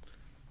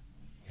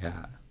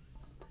 Yeah.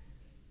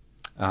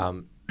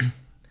 My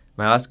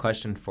last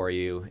question for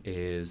you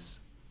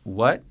is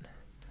what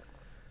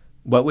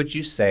would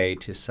you say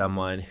to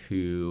someone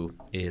who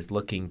is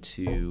looking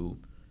to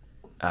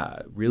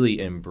really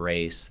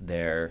embrace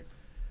their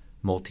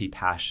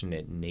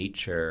multi-passionate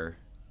nature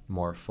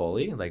more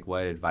fully? Like,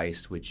 what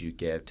advice would you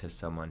give to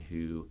someone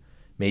who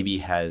maybe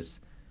has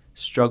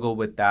struggled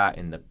with that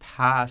in the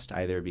past,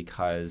 either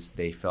because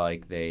they feel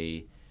like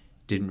they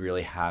didn't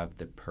really have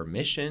the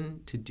permission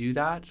to do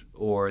that,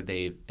 or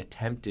they've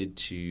attempted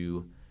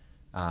to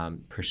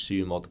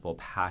pursue multiple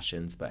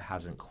passions but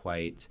hasn't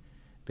quite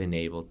been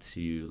able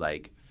to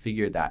like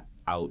figure that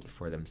out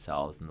for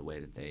themselves in the way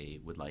that they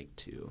would like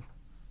to?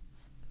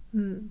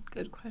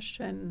 Good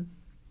question.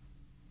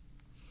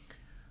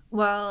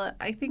 Well,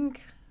 I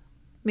think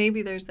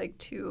maybe there's like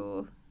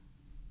two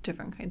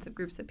different kinds of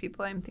groups of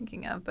people I'm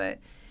thinking of, but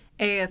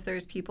if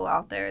there's people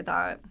out there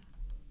that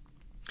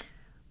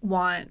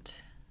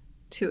want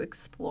to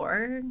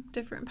explore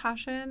different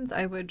passions,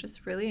 I would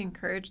just really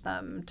encourage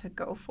them to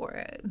go for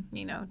it.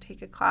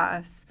 Take a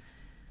class,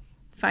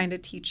 find a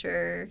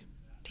teacher,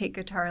 take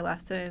guitar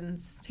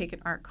lessons, take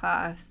an art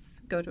class,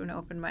 go to an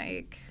open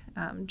mic.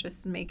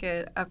 Just make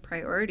it a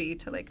priority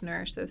to like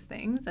nourish those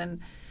things. And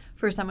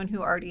for someone who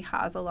already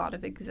has a lot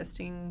of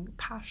existing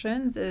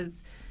passions,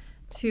 is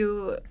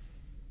to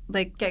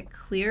like get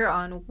clear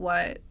on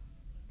why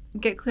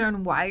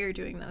you're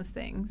doing those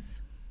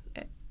things.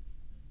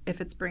 If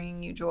it's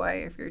bringing you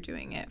joy, if you're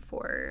doing it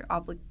for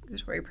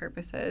obligatory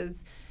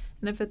purposes,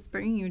 and if it's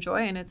bringing you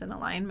joy and it's in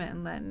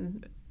alignment,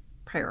 then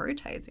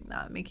prioritizing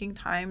that, making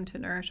time to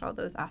nourish all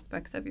those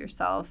aspects of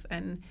yourself,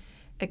 and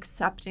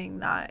accepting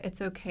that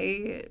it's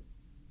okay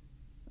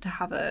to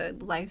have a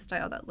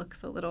lifestyle that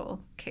looks a little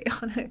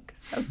chaotic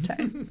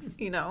sometimes.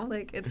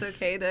 Like it's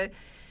okay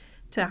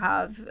to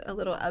have a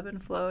little ebb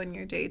and flow in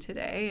your day to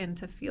day, and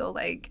to feel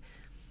like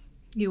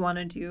you want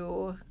to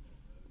do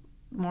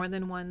more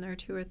than one or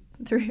two or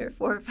three or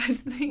four or five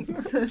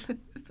things.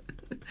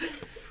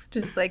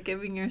 Just like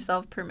giving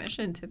yourself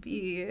permission to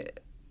be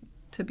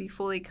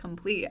fully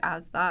complete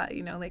as that.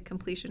 Like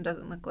completion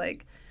doesn't look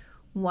like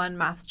one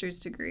master's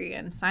degree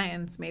in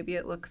science. Maybe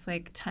it looks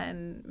like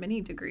 10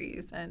 mini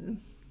degrees and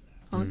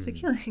holistic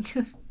healing.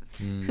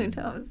 Who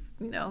knows?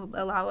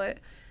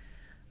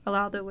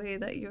 Allow the way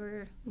that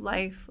your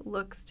life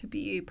looks to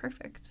be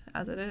perfect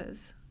as it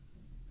is.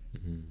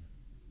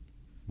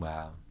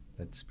 Wow,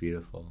 that's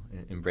beautiful.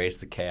 Embrace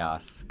the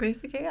chaos. Embrace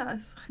the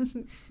chaos.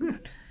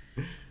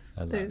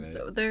 I love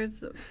it.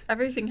 There's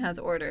everything has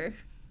order.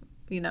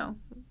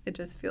 It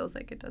just feels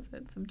like it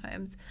doesn't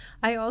sometimes.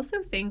 I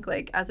also think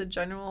like as a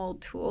general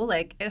tool,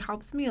 like it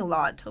helps me a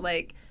lot to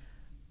like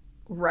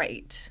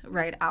write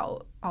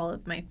out all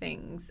of my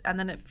things, and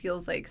then it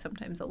feels like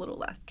sometimes a little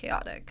less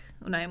chaotic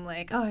when I'm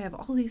like, oh, I have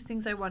all these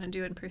things I want to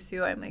do and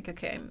pursue. I'm like,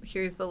 okay,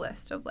 here's the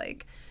list of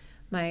like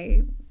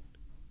my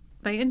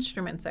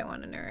instruments I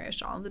want to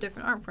nourish, all the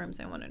different art forms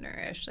I want to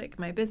nourish, like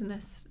my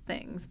business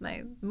things,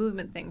 my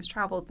movement things,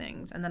 travel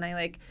things, and then I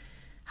like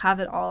have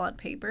it all on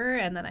paper,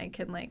 and then I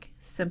can like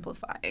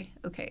simplify.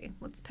 Okay,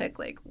 let's pick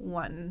like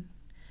one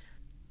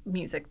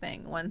music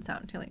thing, one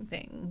sound healing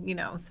thing,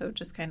 so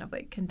just kind of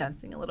like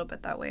condensing a little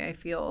bit. That way I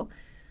feel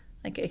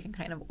like I can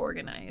kind of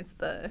organize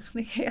the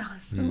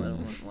chaos a little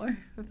bit more,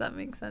 if that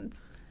makes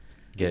sense.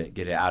 Get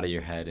it out of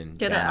your head and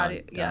get down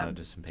it out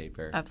onto some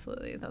paper.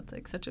 Absolutely. That's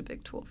like such a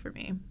big tool for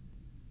me.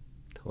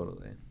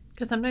 Totally.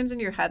 Because sometimes in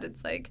your head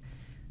it's like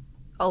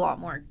a lot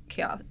more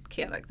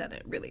chaotic than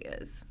it really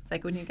is. It's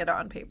like when you get it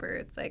on paper,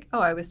 it's like, oh,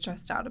 I was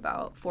stressed out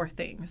about 4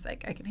 things.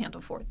 Like I can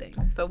handle 4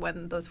 things. But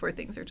when those 4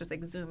 things are just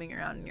like zooming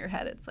around in your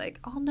head, it's like,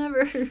 I'll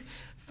never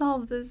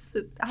solve this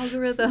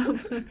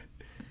algorithm.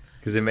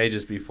 Because it may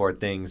just be 4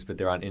 things, but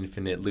they're on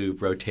infinite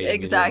loop rotating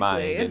Exactly.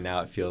 in your mind, and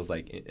now it feels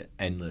like an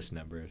endless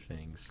number of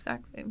things.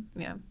 Exactly.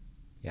 Yeah.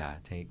 Yeah,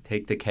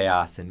 take the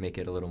chaos and make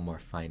it a little more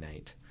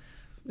finite.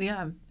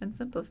 Yeah, and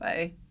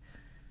simplify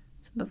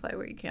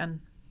where you can.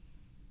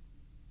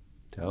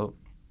 Dope.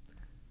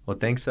 Well,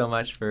 thanks so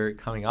much for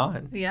coming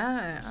on.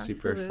 Yeah,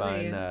 Super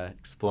absolutely. fun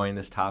exploring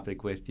this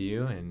topic with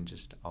you, and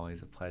just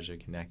always a pleasure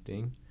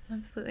connecting.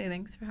 Absolutely.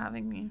 Thanks for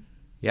having me.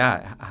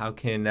 Yeah, how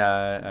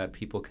can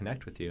people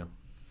connect with you?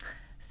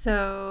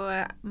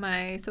 So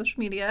my social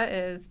media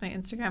is, my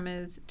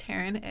Instagram is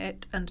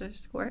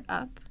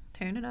TarynIt_up,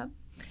 Taryn it up.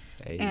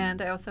 Hey.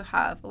 And I also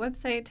have a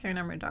website,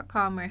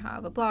 TarynEmmer.com, where I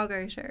have a blog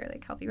where I share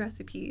like healthy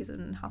recipes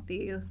and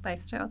healthy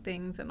lifestyle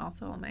things, and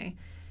also all my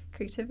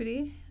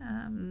creativity.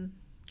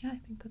 Yeah, I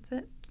think that's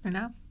it for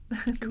now.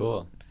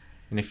 Cool.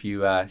 And if you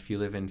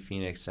live in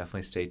Phoenix,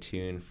 definitely stay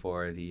tuned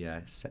for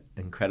the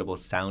incredible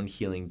sound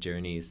healing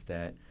journeys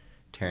that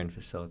Taryn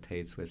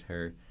facilitates with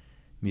her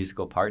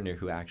musical partner,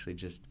 who actually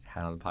just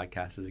had on the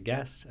podcast as a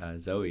guest,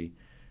 Zoe.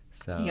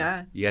 So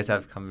yeah, you guys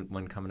have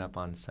one coming up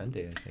on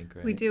Sunday, I think,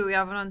 right? we do. We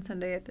have one on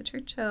Sunday at the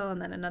Churchill,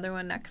 and then another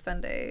one next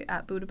Sunday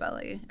at Buddha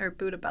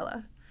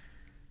Bella.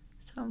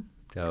 So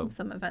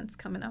some events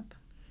coming up.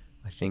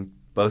 I think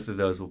both of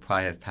those will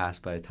probably have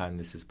passed by the time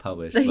this is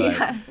published, but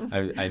Yeah.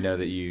 I know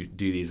that you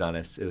do these on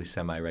a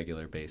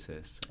semi-regular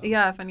basis. So.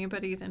 Yeah, if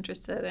anybody's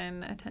interested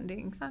in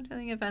attending sound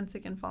healing events, they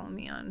can follow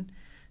me on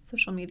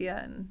social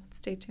media and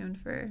stay tuned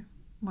for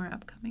more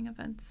upcoming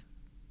events.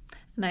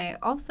 And I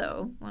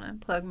also want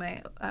to plug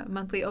my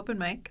monthly open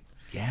mic.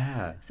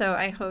 Yeah. So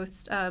I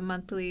host a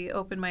monthly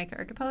open mic at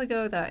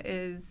Archipelago that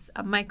is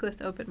a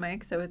mic-less open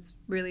mic. So it's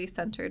really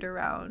centered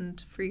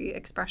around free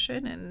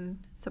expression and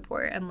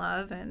support and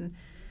love, and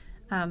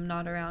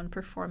not around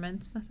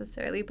performance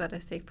necessarily, but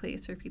a safe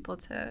place for people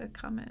to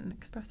come and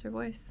express their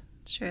voice,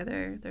 share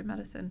their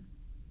medicine.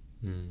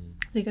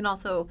 So you can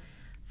also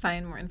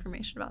find more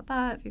information about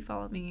that if you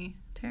follow me,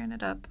 Taryn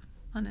it up,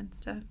 on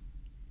Insta.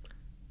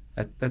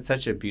 That's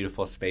such a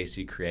beautiful space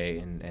you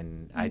create,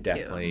 and I Thank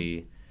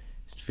definitely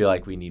feel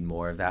like we need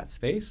more of that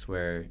space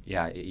where,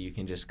 yeah, you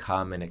can just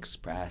come and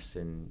express,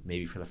 and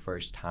maybe for the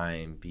first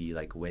time be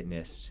like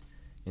witnessed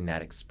in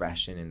that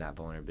expression and that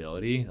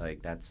vulnerability.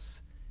 Like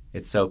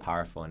it's so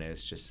powerful, and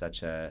it's just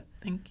such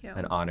Thank you.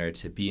 an honor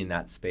to be in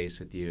that space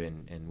with you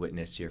and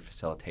witness your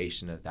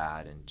facilitation of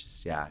that, and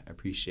just, yeah,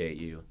 appreciate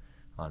you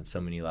on so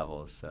many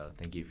levels. So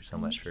thank you so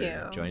much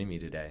for joining me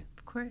today.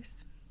 Of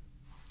course.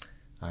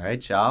 All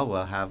right, y'all.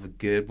 Well, have a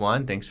good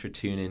one. Thanks for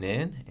tuning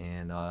in,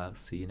 and I'll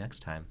see you next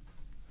time.